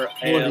for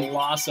a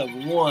loss of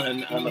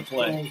 1 on the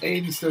play.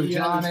 Aiden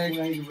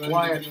Stojanic,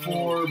 Wyatt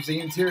Forbes, the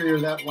interior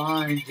of that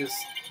line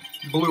just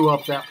blew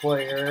up that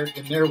play, Eric,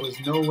 and there was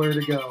nowhere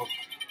to go.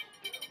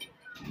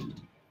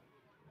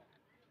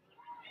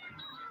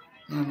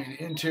 I mean,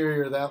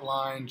 interior of that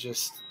line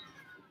just,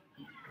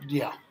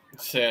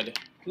 said,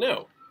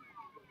 no,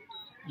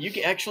 you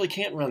actually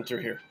can't run through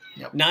here.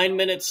 Yep. 9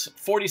 minutes,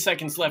 40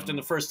 seconds left in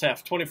the first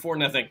half,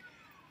 24-0.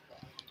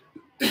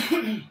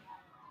 That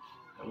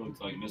looks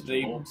like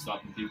Mr. Holt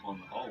stopping people in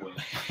the hallway.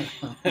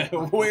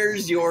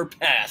 Where's your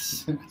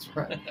pass? That's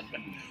right.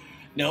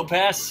 No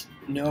pass,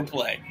 no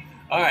play.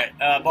 All right,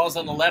 ball's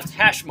on the left,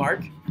 hash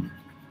mark.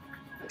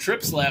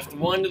 Trips left,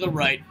 1 to the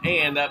right,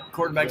 and that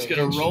quarterback's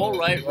going to roll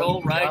right,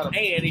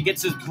 and he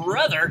gets his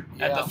brother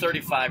at the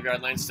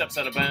 35-yard line, steps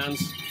out of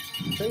bounds.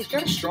 So he's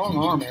got a strong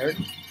arm, Eric.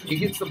 He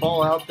gets the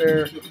ball out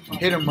there,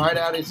 hit him right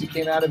out as he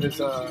came out of his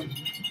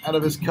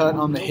cut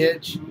on the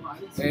hitch,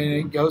 and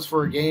it goes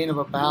for a gain of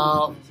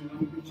about.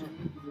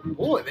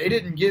 Boy, they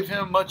didn't give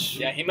him much.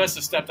 Yeah, he must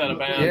have stepped out of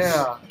bounds.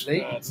 Yeah, they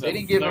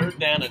didn't give him. Third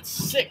down at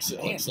 6.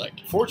 It looks like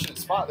fortunate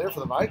spot there for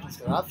the Vikings.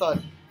 Because I thought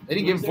they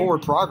didn't give him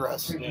forward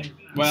progress. Yeah.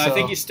 Well, I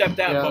think he stepped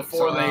out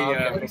before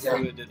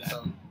they did that.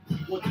 So,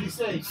 what did he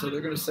say? So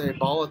they're going to say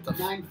ball at the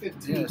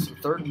 9:15. Yeah, so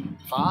 3rd and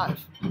 5.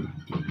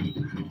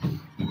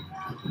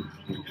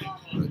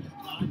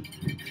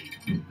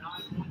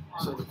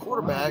 So the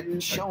quarterback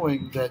is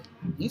showing that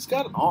he's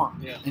got an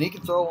arm and he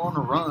can throw on a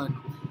run.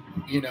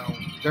 You know,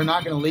 they're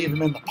not going to leave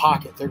him in the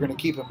pocket. They're going to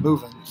keep him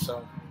moving.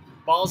 So,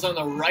 ball's on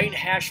the right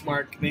hash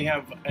mark. They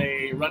have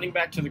a running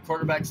back to the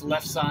quarterback's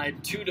left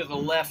side, 2 to the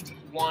left,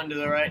 1 to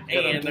the right,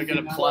 and they're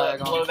going to blow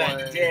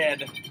that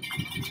dead.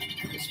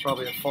 It's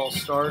probably a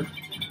false start.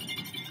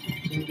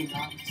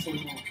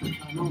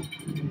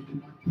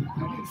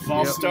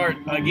 False start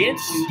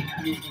against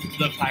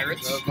the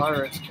Pirates. The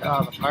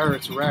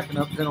Pirates are racking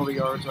up penalty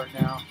yards right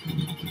now.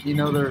 You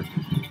know their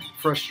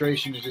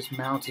frustration is just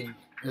mounting.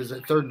 As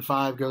a 3rd and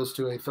 5 goes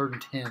to a 3rd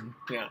and 10.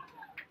 Yeah.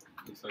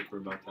 Looks like we're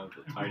about to have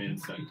the tight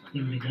end set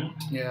coming again.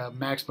 Yeah,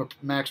 max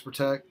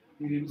protect.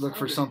 Look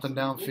for something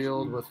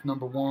downfield with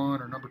number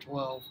 1 or number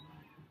 12.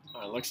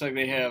 Looks like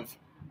they have.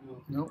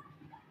 Nope.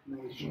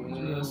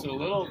 So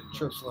little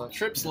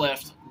trips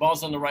left.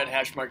 Ball's on the right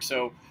hash mark.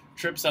 So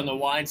trips on the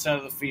wide side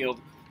of the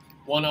field.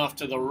 1 off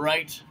to the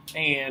right,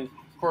 and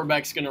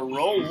quarterback's going to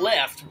roll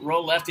left.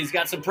 He's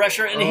got some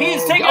pressure, and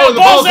he's taking the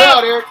ball's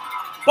out. Eric.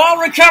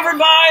 Ball recovered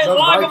by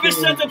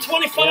Lagovich at the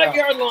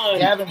 25-yard line.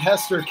 Gavin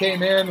Hester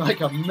came in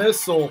like a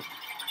missile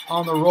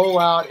on the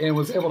rollout and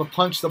was able to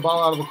punch the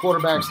ball out of the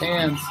quarterback's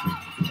hands.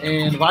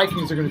 And the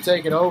Vikings are going to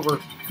take it over.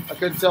 I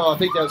couldn't tell. I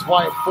think that was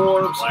Wyatt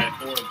Forbes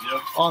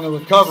on the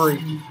recovery.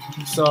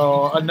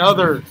 So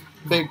another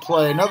big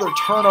play, another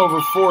turnover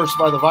forced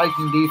by the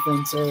Viking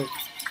defense.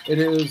 It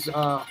is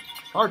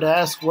hard to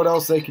ask what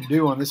else they can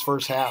do on this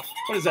first half.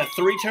 What is that,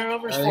 3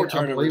 turnovers? 4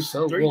 turnovers? I believe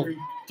so.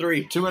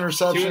 Three. 2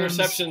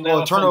 interceptions.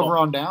 Well, a turnover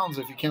on downs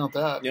if you count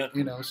that. Yeah.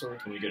 You know, so.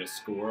 Can we get a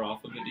score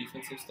off of the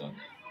defensive stuff?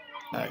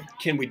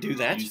 Can we do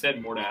that? You said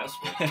more to ask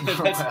for.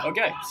 That's,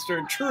 okay,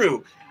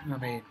 true. I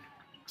mean,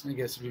 I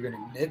guess if you're going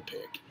to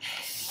nitpick.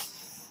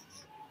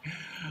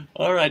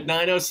 All right,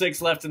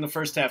 9:06 left in the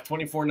first half.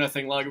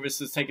 24-0.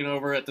 Lagovich is taking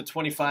over at the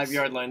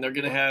 25-yard line. They're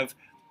going to have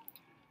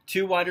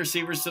 2 wide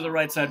receivers to the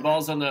right side.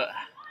 Ball's on the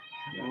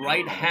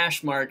right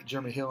hash mark.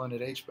 Jeremy Hill at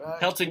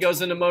H-back. Helton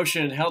goes into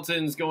motion.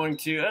 Helton's going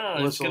to,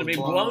 it's going to be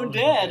blown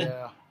dead.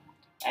 Yeah.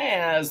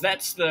 As that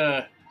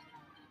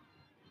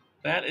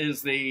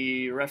is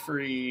the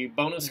referee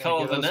bonus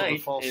call of the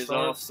night is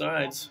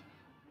offsides.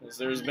 As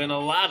there's been a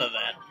lot of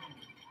that.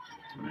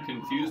 I'm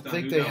confused. I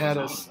think they had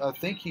us. I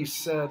think he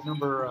said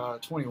number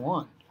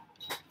 21.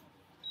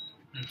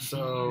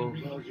 So,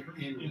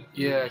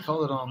 yeah,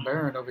 called it on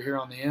Barron over here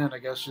on the end. I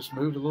guess just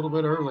moved a little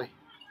bit early.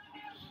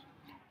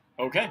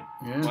 Okay.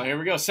 Yeah. Well, here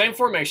we go. Same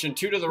formation,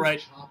 2 to the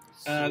right.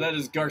 That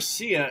is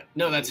Garcia.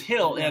 No, that's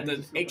Hill at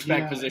the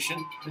H-back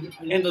position.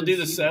 And they'll do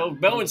the so.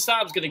 Bowen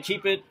Staub's going to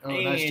keep it.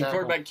 And nice tackle.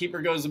 quarterback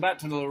keeper goes about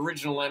to the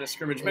original line of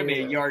scrimmage, maybe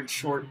a yard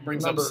short,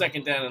 brings up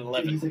 2nd down and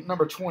 11.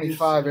 Number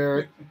 25,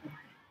 Eric,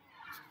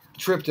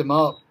 tripped him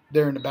up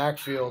there in the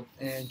backfield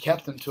and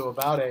kept him to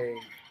about a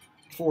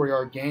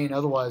 4-yard gain.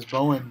 Otherwise,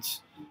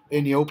 Bowen's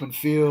in the open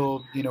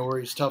field, where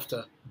he's tough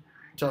to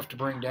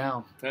bring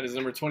down. That is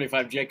number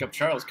 25, Jacob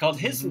Charles. Called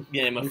his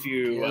game a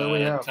few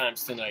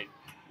times tonight.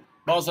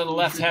 Ball's on the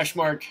left hash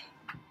mark.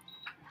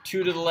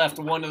 2 to the left,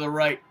 1 to the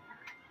right.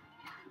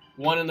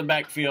 1 in the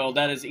backfield.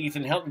 That is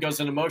Ethan Helton. Goes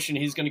into motion.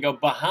 He's going to go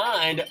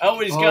behind.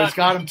 He's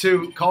got him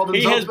too. Called him.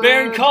 He has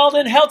Barron called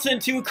in.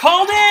 Helton too.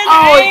 Called in.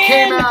 It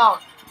came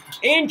out.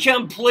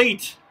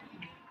 Incomplete.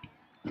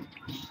 I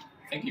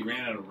think he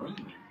ran out of room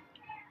there.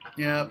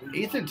 Yeah,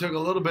 Ethan took a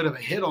little bit of a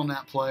hit on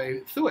that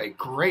play. Threw a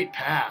great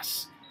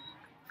pass.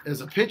 As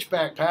a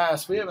pitchback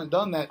pass, we haven't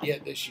done that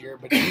yet this year,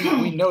 but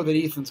we know that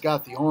Ethan's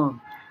got the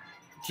arm.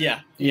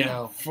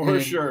 Yeah, for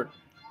sure.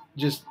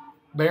 Just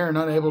Barron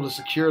unable to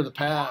secure the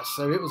pass.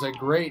 So it was a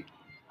great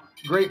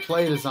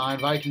play design.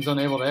 Vikings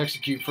unable to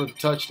execute for the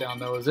touchdown,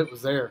 though, as it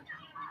was there.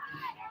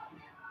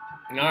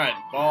 All right,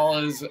 ball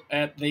is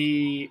at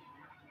the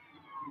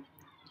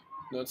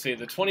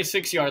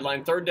 26-yard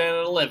line, 3rd down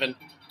and 11.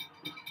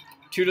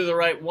 2 to the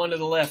right, 1 to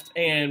the left,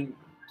 and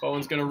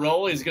Bowen's going to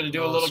roll. He's going to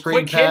do a little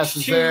quick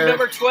hitch to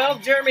number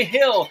 12, Jeremy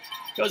Hill.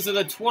 Goes to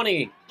the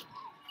 20.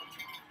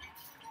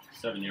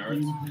 7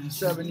 yards.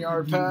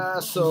 7-yard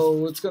pass,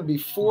 so it's going to be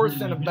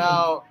 4th and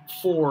about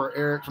 4,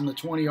 Eric, from the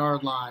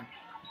 20-yard line.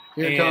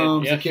 Here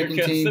comes the kicking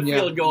team. The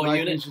field goal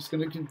Vikings unit. Just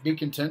going to be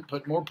content,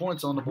 put more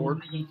points on the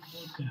board. And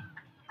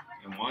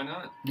why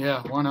not?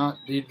 Yeah, why not?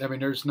 I mean,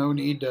 there's no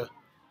need to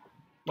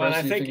press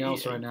anything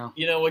else right now.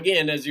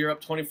 Again, as you're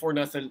up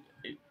 24-0,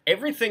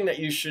 everything that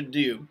you should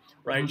do,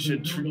 right,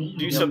 should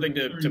do something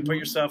to put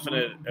yourself in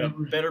a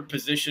better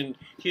position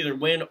to either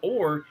win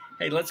or,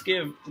 hey, let's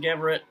give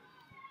Gaverett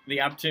the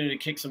opportunity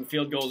to kick some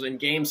field goals in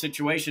game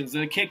situations.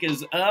 The kick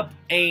is up,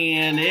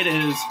 and it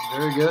is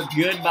very good.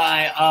 Good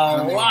by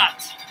a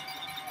lot.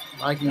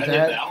 Vikings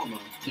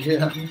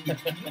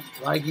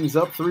Vikings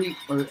up 3,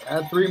 or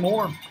add 3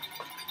 more.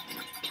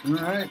 All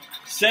right.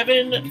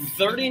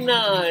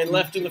 7:39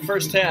 left in the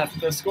first half.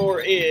 The score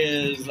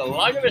is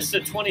Lago Vista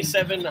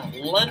 27,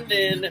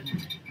 London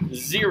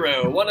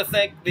 0. I want to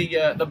thank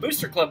the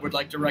Booster Club. Would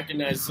like to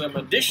recognize some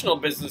additional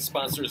business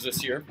sponsors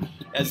this year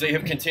as they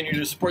have continued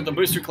to support the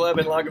Booster Club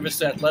and Lago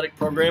Vista Athletic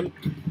Program.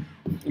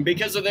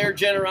 Because of their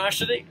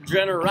generosity,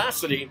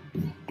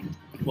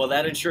 well,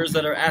 that ensures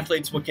that our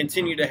athletes will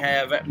continue to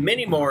have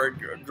many more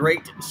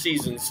great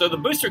seasons. So the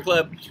Booster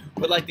Club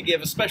would like to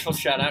give a special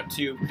shout out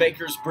to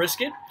Baker's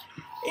Brisket.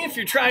 If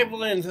you're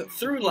traveling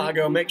through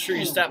Lago, make sure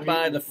you stop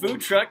by the food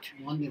truck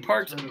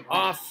parked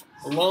off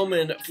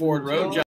Loman Ford Road.